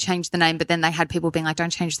wanted to change the name, but then they had people being like, don't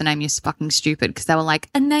change the name, you're fucking stupid, because they were like,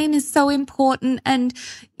 a name is so important and,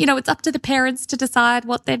 it's up to the parents to decide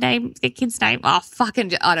what their kid's name. Oh,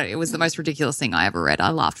 fucking, it was the most ridiculous thing I ever read. I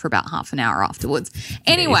laughed for about half an hour afterwards.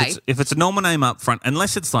 Anyway. If it's a normal name up front,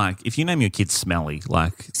 unless it's like, if you name your kid Smelly,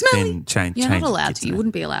 then change. You're not allowed to. You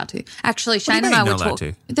wouldn't be allowed to. Actually, Shane and I were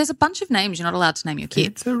talking. There's a bunch of names you're not allowed to name your kid.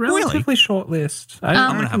 It's a relatively short list.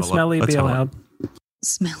 I'm going to have Smelly be allowed.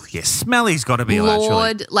 Smelly. Yeah, Smelly's got to be allowed.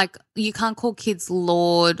 Lord, like you can't call kids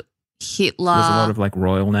Lord, Hitler. There's a lot of like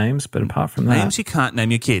royal names, but apart from that. Names you can't name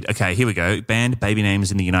your kid. Okay, here we go. Banned baby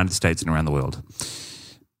names in the United States and around the world.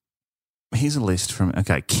 Here's a list from,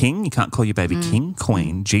 King. You can't call your baby King,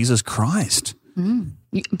 Queen, Jesus Christ.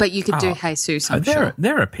 But you could do Jesus, I'm sure.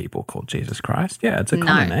 There are people called Jesus Christ. Yeah, it's a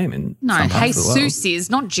common name in some parts of the world. Jesus is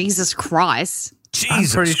not Jesus Christ. I'm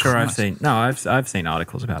pretty sure I've seen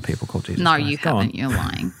articles about people called Jesus Christ. No, you haven't. You're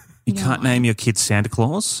lying. You can't name your kid Santa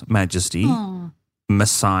Claus, Majesty,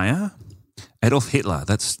 Messiah, Adolf Hitler.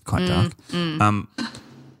 That's quite dark.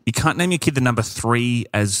 You can't name your kid the number 3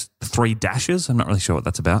 as 3 dashes. I'm not really sure what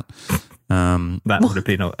that's about. That would have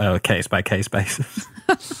been a case-by-case basis.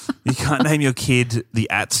 You can't name your kid the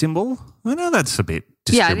 @ symbol. I know that's a bit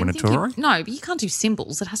discriminatory. No, but you can't do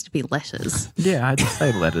symbols. It has to be letters. Yeah, I'd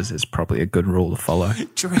say letters is probably a good rule to follow. Do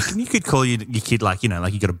you reckon you could call your kid like you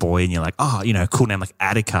got a boy and you're like, cool name like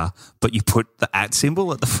Attica, but you put the @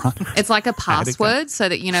 symbol at the front? It's like a password so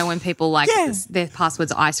that, when people their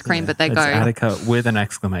password's ice cream, but they go Attica with an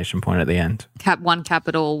exclamation point at the end. One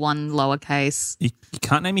capital, one lowercase. You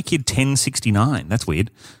can't name your kid 1069. That's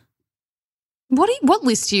weird. What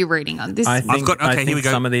list are you reading on this? I think here we go.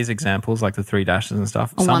 Some of these examples, like the 3 dashes and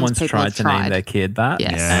stuff, someone's tried to name their kid that,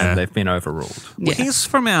 and they've been overruled. Well, here's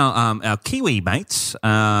from our Kiwi mates.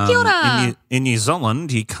 Kia ora. In New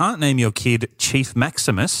Zealand, you can't name your kid Chief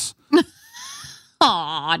Maximus.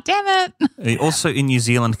 Aw, damn it. Also in New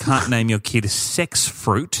Zealand, can't name your kid Sex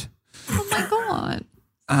Fruit. Oh, my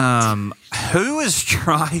God. Who has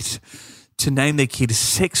tried to name their kid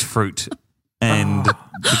Sex Fruit? And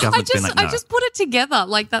the government's been like, no. I just put it together.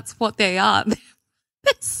 Like, that's what they are.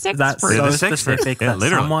 They're sex fruit. So sex specific fruit. Yeah, that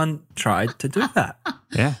someone tried to do that.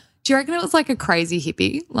 Yeah. Do you reckon it was like a crazy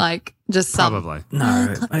hippie? Like, just some... Probably.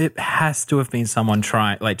 No, it has to have been someone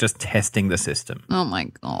trying, like, just testing the system. Oh,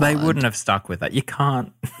 my God. They wouldn't have stuck with that. You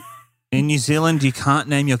can't... In New Zealand, you can't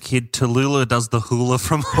name your kid Talula does the hula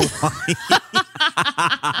from Hawaii.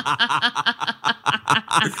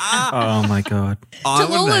 Oh, my God.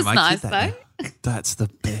 Talula's nice, though. That's the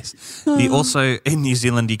best. You also, in New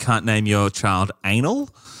Zealand, you can't name your child Anal.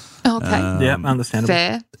 Okay. Yeah, understandable.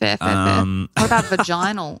 Fair. What about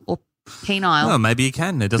vaginal or penile? Oh, maybe you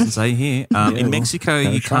can. It doesn't say here. In Mexico,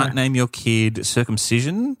 you can't name your kid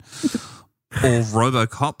Circumcision or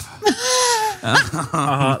Robocop.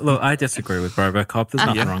 Look, I disagree with Robocop. There's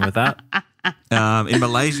nothing wrong with that. In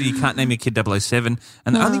Malaysia, you can't name your kid 007.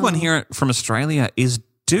 And the only one here from Australia is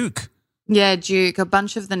Duke. Yeah, Duke. A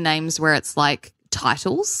bunch of the names where it's like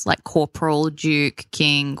titles, like Corporal, Duke,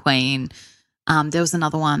 King, Queen. There was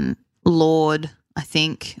another one, Lord, I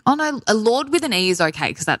think. Oh, no, a Lord with an E is okay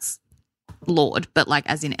because that's Lord, but like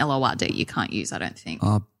as in Lord, you can't use, I don't think.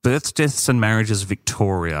 Births, deaths and marriages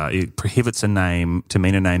Victoria. It prohibits a name to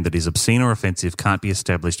mean a name that is obscene or offensive, can't be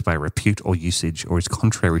established by repute or usage, or is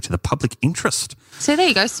contrary to the public interest. So there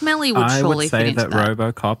you go. Smelly would surely fit into that. I would say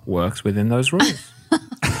that Robocop works within those rules.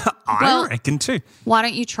 I reckon too. Why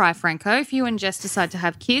don't you try, Franco? If you and Jess decide to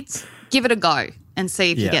have kids, give it a go and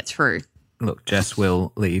see if you get through. Look, Jess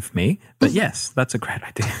will leave me, but yes, that's a great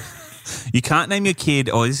idea. You can't name your kid,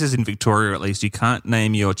 or this is in Victoria at least, you can't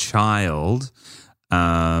name your child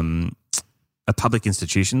a public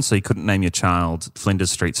institution, so you couldn't name your child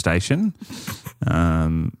Flinders Street Station.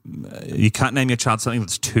 You can't name your child something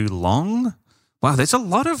that's too long. Wow, there's a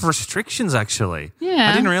lot of restrictions actually. Yeah.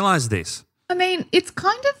 I didn't realise this. I mean, it's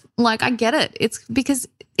kind of like, I get it. It's because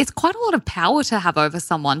it's quite a lot of power to have over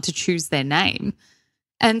someone to choose their name.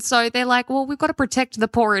 And so they're like, well, we've got to protect the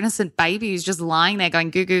poor innocent baby who's just lying there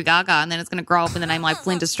going goo goo gaga, and then it's going to grow up in the name like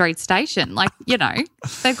Flinders Street Station. Like, you know,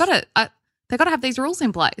 they've got to have these rules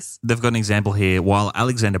in place. They've got an example here. While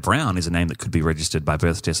Alexander Brown is a name that could be registered by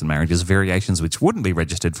birth, death and marriages, variations which wouldn't be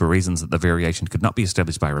registered for reasons that the variation could not be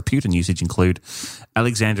established by repute and usage include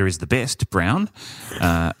Alexander is the best, Brown,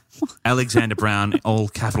 Alexander Brown, all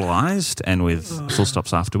capitalised and with full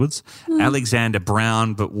stops afterwards. Alexander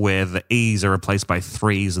Brown, but where the E's are replaced by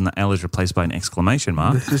threes and the L is replaced by an exclamation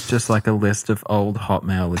mark. This is just like a list of old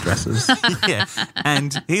Hotmail addresses. Yeah.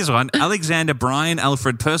 And here's one. Alexander, Brian,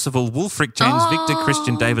 Alfred, Percival, Wulfric, James, Victor,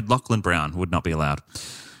 Christian, David, Lachlan Brown would not be allowed.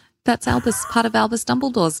 That's part of Albus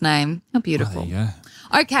Dumbledore's name. How beautiful. Oh, there you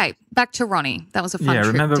go. Okay, back to Ronnie. That was a fun Yeah,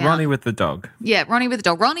 trip remember down. Ronnie with the dog. Yeah, Ronnie with the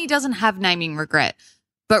dog. Ronnie doesn't have naming regret,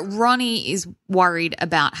 but Ronnie is worried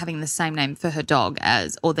about having the same name for her dog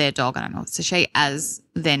or their dog, I don't know if it's a she, as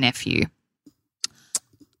their nephew.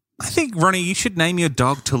 I think, Ronnie, you should name your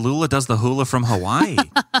dog Talula does the hula from Hawaii.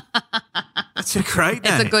 That's a great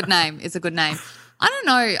name. It's a good name. It's a good name. I don't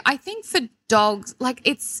know. I think for dogs, like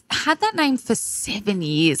it's had that name for 7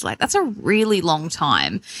 years. Like that's a really long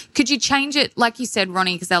time. Could you change it, like you said,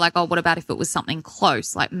 Ronnie, because they're like, oh, what about if it was something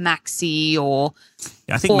close like Maxie or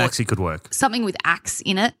Yeah, I think Maxie could work. something with Axe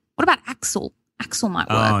in it? What about Axel? Axel might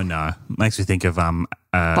work. Oh, no. Makes me think of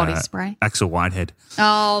Body spray. Axel Whitehead.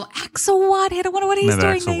 Oh, Axel Whitehead. I wonder what he's Remember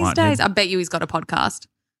doing Axel these Whitehead? days. I bet you he's got a podcast.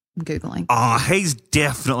 I'm Googling. Oh, he's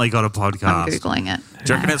definitely got a podcast. I'm Googling it.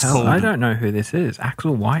 Do you reckon it's Hell, called... I don't know who this is.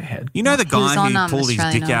 Axel Whitehead. You know the He was guy on, who pulled his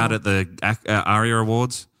Australian dick out Idol. at the ARIA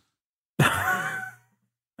Awards?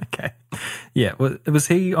 Okay. Yeah. Was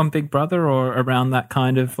he on Big Brother or around that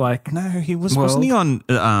kind of like... No, he was. World? Wasn't he on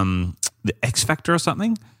the X Factor or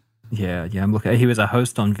something? Yeah, I'm looking. He was a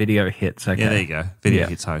host on Video Hits. Okay. Yeah, there you go. Video Yeah.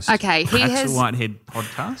 Hits host. Okay, he Axel has- Whitehead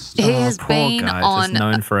podcast. He has poor been guy, on. just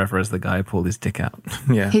known forever as the guy who pulled his dick out.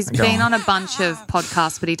 Yeah. He's go been on a bunch of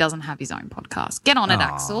podcasts, but he doesn't have his own podcast. Get on it,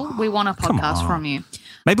 Axel. We want a come podcast on. from you.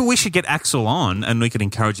 Maybe we should get Axel on and we could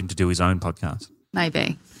encourage him to do his own podcast.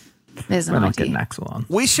 Maybe. There's an We're not idea. getting Axel on.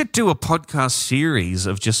 We should do a podcast series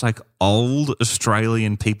of just like old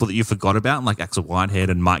Australian people that you forgot about, like Axel Whitehead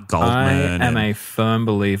and Mike I Goldman. am a firm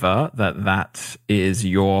believer that is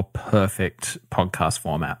your perfect podcast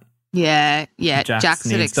format. Yeah. Jax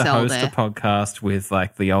would needs to excel host there. a podcast with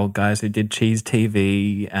like the old guys who did Cheese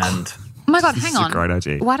TV and Oh my God, This hang is a on. great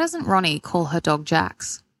idea. Why doesn't Ronnie call her dog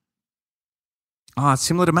Jax? Oh, it's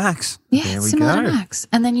similar to Max. Yeah, There we similar to go. Max.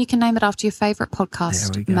 And then you can name it after your favourite There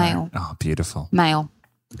podcast, we go. Male. Oh, beautiful. Male.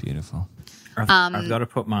 Beautiful. I've got to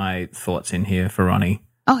put my thoughts in here for Ronnie.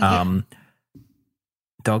 Oh, yeah.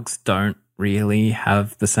 Dogs don't really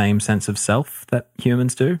have the same sense of self that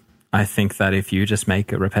humans do. I think that if you just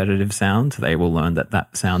make a repetitive sound, they will learn that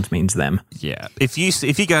that sound means them. Yeah. If you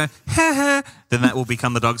go, ha ha, then that will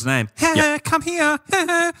become the dog's name. Ha ha, come here. Ha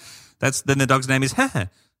ha. Then the dog's name is ha ha.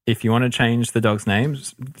 If you want to change the dog's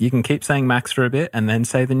names, you can keep saying Max for a bit and then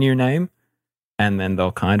say the new name, and then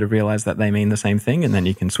they'll kind of realize that they mean the same thing, and then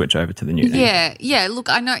you can switch over to the new name. Yeah. Look,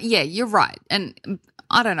 I know. Yeah, you're right. And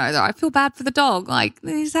I don't know, though. I feel bad for the dog. Like,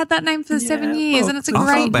 he's had that name for 7 years, well, and it's a I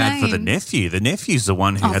great feel bad name. for the nephew. The nephew's the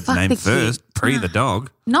one who had the fuck name the kid. first, pre the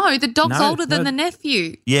dog. No, the dog's No, older than no. the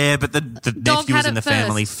nephew. Yeah, but the Dog nephew had was in it the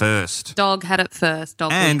family first. Dog had it first.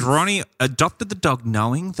 Dog And wins. Ronnie adopted the dog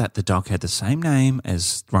knowing that the dog had the same name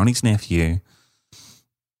as Ronnie's nephew.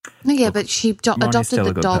 No, yeah, but she Ronnie's adopted still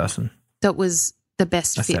the a good dog person. that was the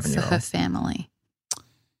best A fit for 7-year-old. her family.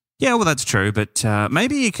 Yeah, well, that's true. But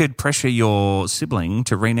maybe you could pressure your sibling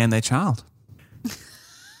to rename their child.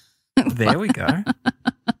 There we go.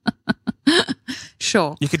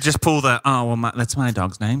 Sure. You could just pull that's my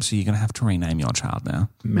dog's name, so you're going to have to rename your child now.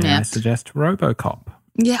 May Yeah. I suggest RoboCop?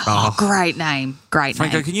 Yeah. Oh, great name. Great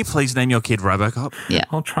Franco, name. can you please name your kid Robocop? Yeah.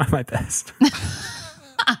 I'll try my best.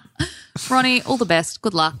 Ronnie, all the best.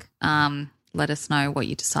 Good luck. Let us know what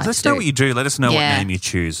you decide Let us to know do. what you do. Let us know Yeah. what name you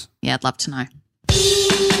choose. Yeah, I'd love to know.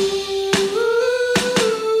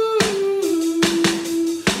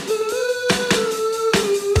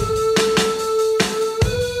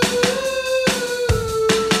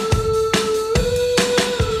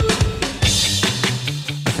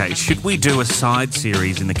 Okay, should we do a side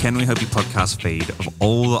series in the Can We Help You podcast feed of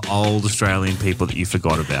all the old Australian people that you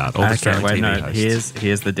forgot about? All the Australian TV hosts.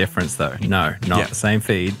 Here's the difference though. No, not Yeah. the same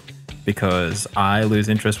feed, because I lose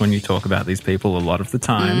interest when you talk about these people a lot of the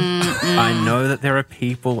time. I know that there are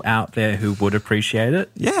people out there who would appreciate it.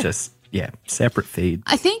 Yeah. Just separate feed.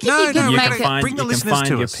 I think if No, you can no, You we make can gotta it... find, bring the you can listeners find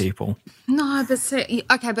to your us. people. No,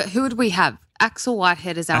 but but who would we have? Axel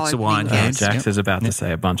Whitehead is our Axel opening Whitehead. guest. Jax is about to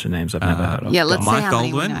say a bunch of names I've never heard of. Yeah, let's see Mike how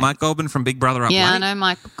many we know. Mike Goldwyn from Big Brother Up Yeah, Late. I know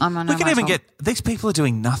Mike. I know We could even Michael. get, these people are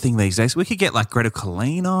doing nothing these days. We could get like Greta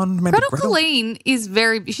Colleen on. Remember Gretel Colleen is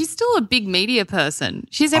she's still a big media person.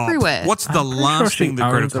 She's everywhere. What's the last thing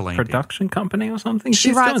that Greta owns a Colleen did? production company or something? She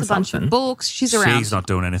She's writes doing a bunch something. of books. She's around. She's not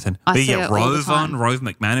doing anything. I But you see get her all the Rove time. on, Rove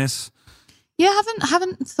McManus. Yeah,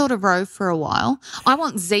 haven't thought of Rove for a while. I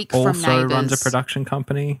want Zeke from Also Neighbours. runs a production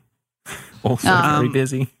company. Also Um, very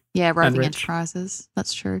busy. Yeah, Roving rich. Enterprises.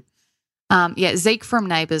 That's true. Zeke from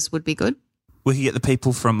Neighbours would be good. We could get the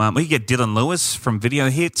people from, we could get Dylan Lewis from Video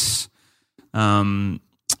Hits.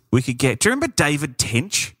 We could get, do you remember David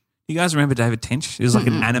Tench? You guys remember David Tench? He was like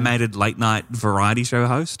an animated late night variety show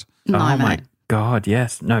host. No, oh my mate. God,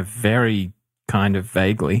 yes. No, very kind of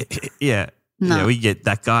vaguely. Yeah. No. Yeah, we could get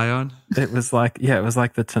that guy on. It was like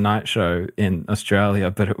The Tonight Show in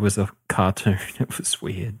Australia, but it was a cartoon. It was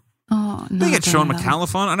weird. Oh, no. We I get don't Sean know that.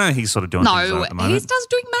 McAuliffe on. I know he's sort of doing things No, at the he moment. does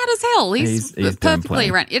doing mad as hell. He's doing perfectly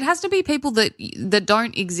plenty. right. It has to be people that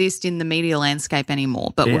don't exist in the media landscape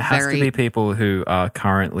anymore, but It were has very to be people who are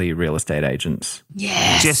currently real estate agents.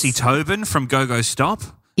 yes. Jesse Tobin from Go Go Stop.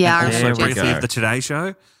 Yeah, I And There also we briefly go. of the Today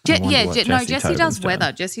Show. I wonder what Jesse Tobin's does doing.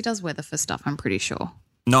 weather. Jesse does weather for stuff. I'm pretty sure.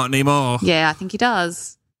 Not anymore. Yeah, I think he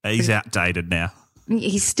does. He's outdated now.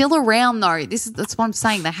 He's still around though. That's what I'm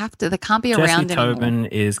saying. They can't be around Jesse anymore. Tobin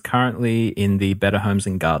is currently in the Better Homes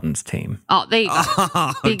and Gardens team. Oh, there you go.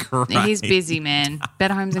 Oh, great. He's busy, man.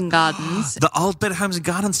 Better Homes and Gardens. The old Better Homes and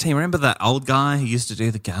Gardens team. Remember that old guy who used to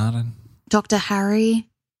do the garden? Dr. Harry.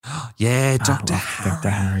 Yeah, I Dr. love Harry. Dr.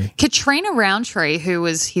 Harry. Katrina Roundtree, who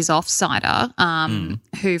was his offsider,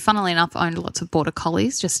 who funnily enough owned lots of border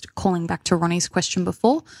collies, just calling back to Ronnie's question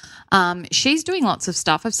before, she's doing lots of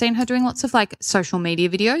stuff. I've seen her doing lots of like social media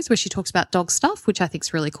videos where she talks about dog stuff, which I think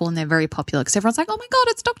is really cool, and they're very popular because everyone's like, oh my God,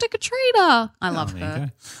 it's Dr. Katrina. I love There you her.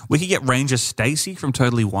 go. We could get Ranger Stacey from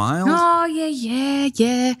Totally Wild. Oh,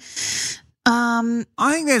 yeah. I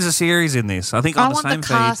think there's a series in this. I think I on the want same the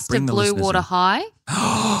feed, cast bring of the Blue listeners Water in. High.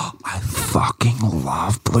 I fucking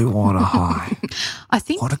love Blue Water High. I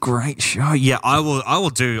think What a great show. Yeah, I'll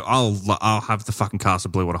have the fucking cast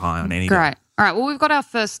of Blue Water High on any day. great. All right, well, we've got our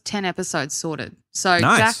first 10 episodes sorted. So,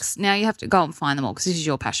 Nice. Jax, now you have to go and find them all because this is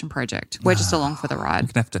your passion project. We're just along for the I'm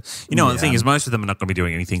ride. gonna have to. You know, what the thing is, most of them are not going to be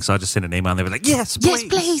doing anything. So I just send an email and they'll be like, "Yes, please, Yes,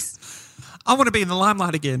 please. I want to be in the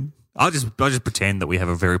limelight again." I'll just pretend that we have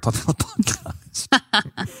a very popular podcast.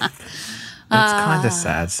 It's kind of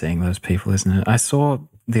sad seeing those people, isn't it? I saw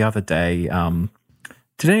the other day.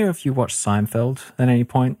 Did any of you watch Seinfeld at any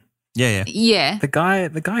point? Yeah. Yeah. The guy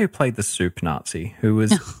who played the soup Nazi, who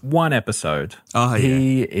was one episode. Oh, yeah.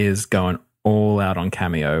 He is going all out on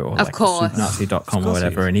Cameo or Of like course. soupnazi.com or Of course he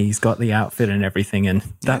whatever, is. and he's got the outfit and everything, and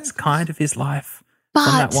that's kind of his life from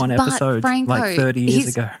that one but episode Franco, like 30 years he's-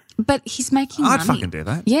 ago. But he's making I'd money. fucking do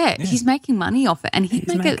that. Yeah, he's making money off it. And He's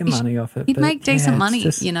making money off it. He'd but make decent it's money,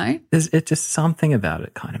 just- you know? It's just something about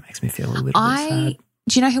it kind of makes me feel a little bit sad.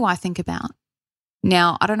 Do you know who I think about?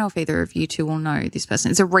 Now, I don't know if either of you two will know this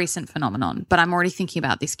person. It's a recent phenomenon, but I'm already thinking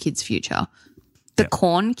about this kid's future. The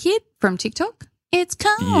corn kid from TikTok. It's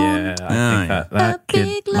corn. Yeah, I think that A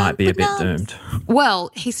kid big might be a bit lump of doomed.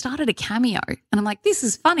 Well, he started a Cameo, and I'm like, this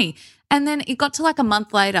is funny. And then it got to like a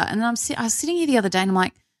month later, and then I was sitting here the other day, and I'm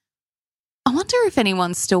like, I wonder if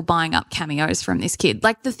anyone's still buying up cameos from this kid.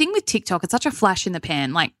 Like the thing with TikTok, it's such a flash in the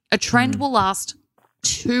pan. Like a trend will last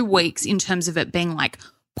 2 weeks in terms of it being like,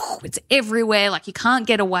 it's everywhere. Like you can't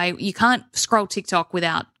get away. You can't scroll TikTok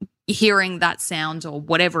without hearing that sound or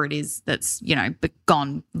whatever it is that's, you know,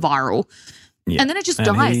 gone viral. Yeah. And then it just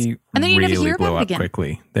dies. He And then you really never hear blew about it up again.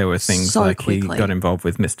 quickly. There were things So like quickly. he got involved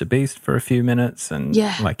with Mr. Beast for a few minutes, and He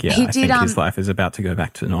I did, think his life is about to go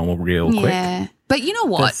back to normal real quick. Yeah. But you know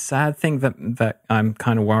The what? sad thing that I'm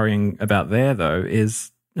kind of worrying about there, though,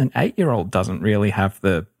 is an 8-year-old doesn't really have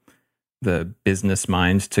the business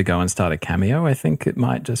mind to go and start a Cameo. I think it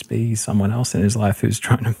might just be someone else in his life who's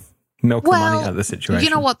trying to milk the money out of the situation. You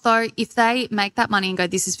know what though? If they make that money and go,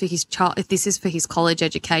 this is for his child, if this is for his college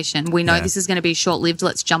education, we know this is going to be short lived.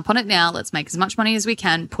 Let's jump on it now. Let's make as much money as we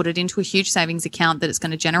can. Put it into a huge savings account that it's going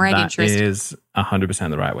to generate That interest. is 100%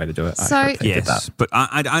 the right way to do it. So- I completely get Yes, that. but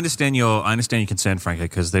I understand your concern, Franco,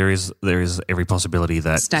 because there is every possibility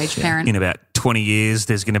that Stage parent. in about 20 years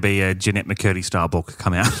there's going to be a Jeanette McCurdy style book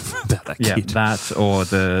come out about that Yeah, kid. that or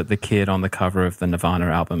the kid on the cover of the Nirvana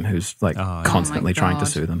album who's like constantly trying to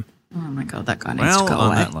God. sue them. Oh my God, that guy needs Well, to go on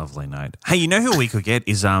away. that lovely note, hey, you know who we could get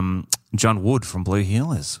is John Wood from Blue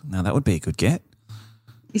Heelers. Now that would be a good get.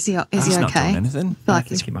 Is he He's not doing okay? I anything. feel like I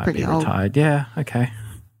he's think he might pretty be old. retired. Yeah, okay.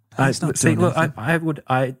 I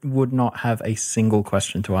would not have a single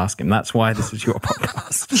question to ask him. That's why this is your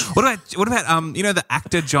podcast. What about the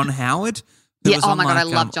actor John Howard? Yeah, oh my God, I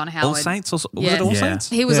love John Howard. All Saints? Was Yeah. it All Yeah. Saints?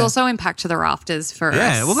 He was also in Pack to the Rafters for a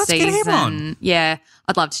well, let's season. get him on. Yeah,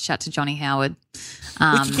 I'd love to chat to Johnny Howard.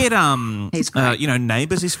 We could get he's great.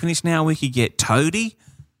 Neighbours is finished now. We could get Toadie.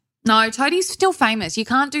 No, Toadie's still famous.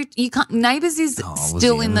 Neighbours is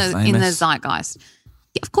still he in ever the famous? zeitgeist.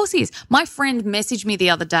 Yeah, of course he is. My friend messaged me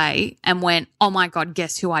the other day and went, "Oh my God,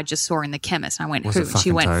 guess who I just saw in the chemist?" And I went, Was "Who?" it And she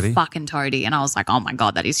fucking went, Toadie? "Fucking Toadie." And I was like, "Oh my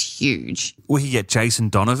God, that is huge." We could get Jason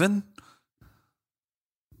Donovan.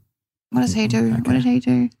 What does he do? What did he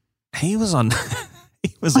do? He was on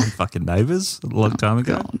fucking Neighbours a long time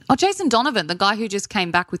ago. God. Oh, Jason Donovan, the guy who just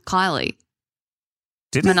came back with Kylie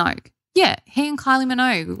Did he? Minogue. Yeah, he and Kylie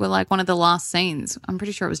Minogue were like one of the last scenes. I'm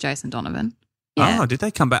pretty sure it was Jason Donovan. Yeah. Oh, did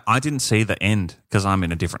they come back? I didn't see the end because I'm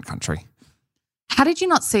in a different country. How did you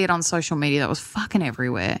not see it on social media? That was fucking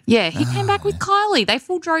everywhere. Yeah, he came back with Kylie. They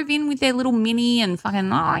full drove in with their little Mini and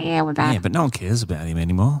fucking, oh yeah, we're back. Yeah, but no one cares about him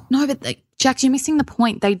anymore. No, but Jax, you're missing the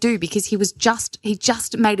point. They do, because he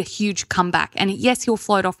just made a huge comeback. And yes, he'll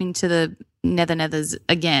float off into the nethers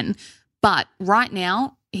again. But right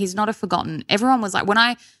now, he's not a forgotten. Everyone was like,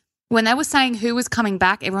 when they were saying who was coming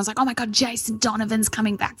back, everyone's like, oh my God, Jason Donovan's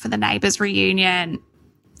coming back for the Neighbours reunion.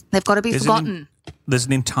 They've got to be forgotten. There's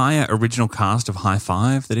an entire original cast of High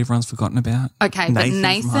Five that everyone's forgotten about. Okay, Nathan but from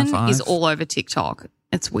Nathan High Five. is all over TikTok.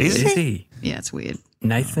 It's weird. Is he? Yeah, it's weird.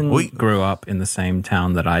 Nathan grew up in the same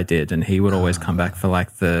town that I did, and he would always come back for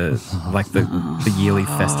the yearly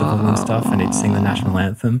festival and stuff, and he'd sing the national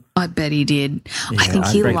anthem. I bet he did. Yeah, I think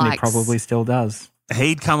he reckon likes. he probably still does.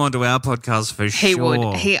 He'd come onto our podcast for He sure.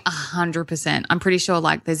 would. He 100%. I'm pretty sure.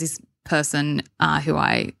 Like, there's this person who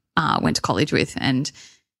I went to college with, and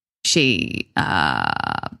she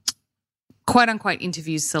quote unquote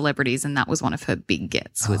interviews celebrities, and that was one of her big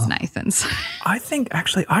gets was Nathan's. I think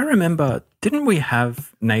actually, I remember. Didn't we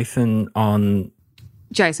have Nathan on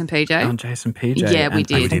Jason PJ? on Jason PJ? Yeah, we And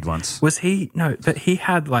did. We did once. Was he? No, but he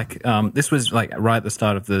had this was like right at the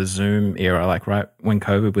start of the Zoom era, like right when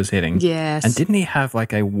COVID was hitting. Yes. And didn't he have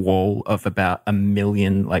like a wall of about 1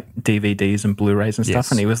 million like DVDs and Blu-rays and stuff?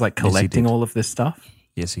 Yes. And he was like Yes, he collecting did. all of this stuff.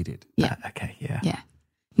 Yes, he did. Yeah. Okay. Yeah. Yeah.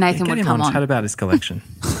 Nathan Get would him come on. Chat on. about his collection.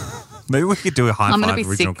 Maybe we could do a High I'm gonna Five be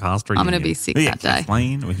original sick. cast I'm reunion. gonna be sick We that could get day.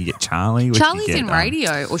 Kathleen, we could get Charlie. We could Charlie's get, in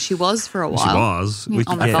radio, or she was for a while. She was. Yeah, We on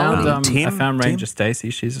could the get phone. Tim. I found Ranger Stacey.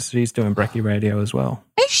 She's doing Brekkie Radio as well.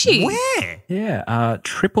 Is she? Where? Yeah,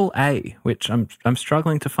 Triple A, which I'm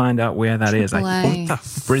struggling to find out where that is. Triple A.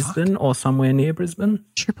 think Brisbane or somewhere near Brisbane.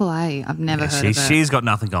 Triple A. I've never heard of it. She's got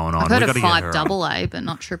nothing going on. I've heard We've of got to get her 5 on. double A, but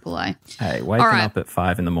not Triple A. Hey, waking All right. up at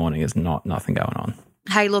 5 a.m. is not nothing going on.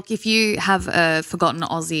 Hey, look, if you have a forgotten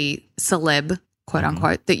Aussie celeb, quote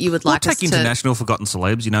unquote, that you would We'll like us take to international forgotten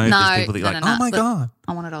celebs, you know. No, there's people that you're no, like, no, oh my no. God.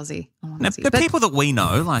 I want it Aussie. I want Now, Aussie. the But people that we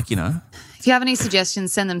know, like, you know. if you have any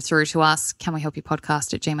suggestions, send them through to us. Can we help you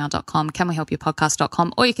podcast at gmail.com,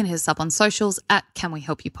 canwehelpyoupodcast.com, or you can hit us up on socials at Can We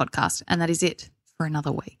Help You Podcast. And that is it for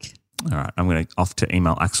another week. All right, I'm going to off to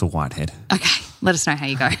email Axel Whitehead. Okay, let us know how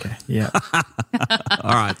you go. Yeah.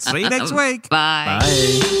 All right, see you next week. Bye.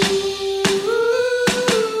 Bye.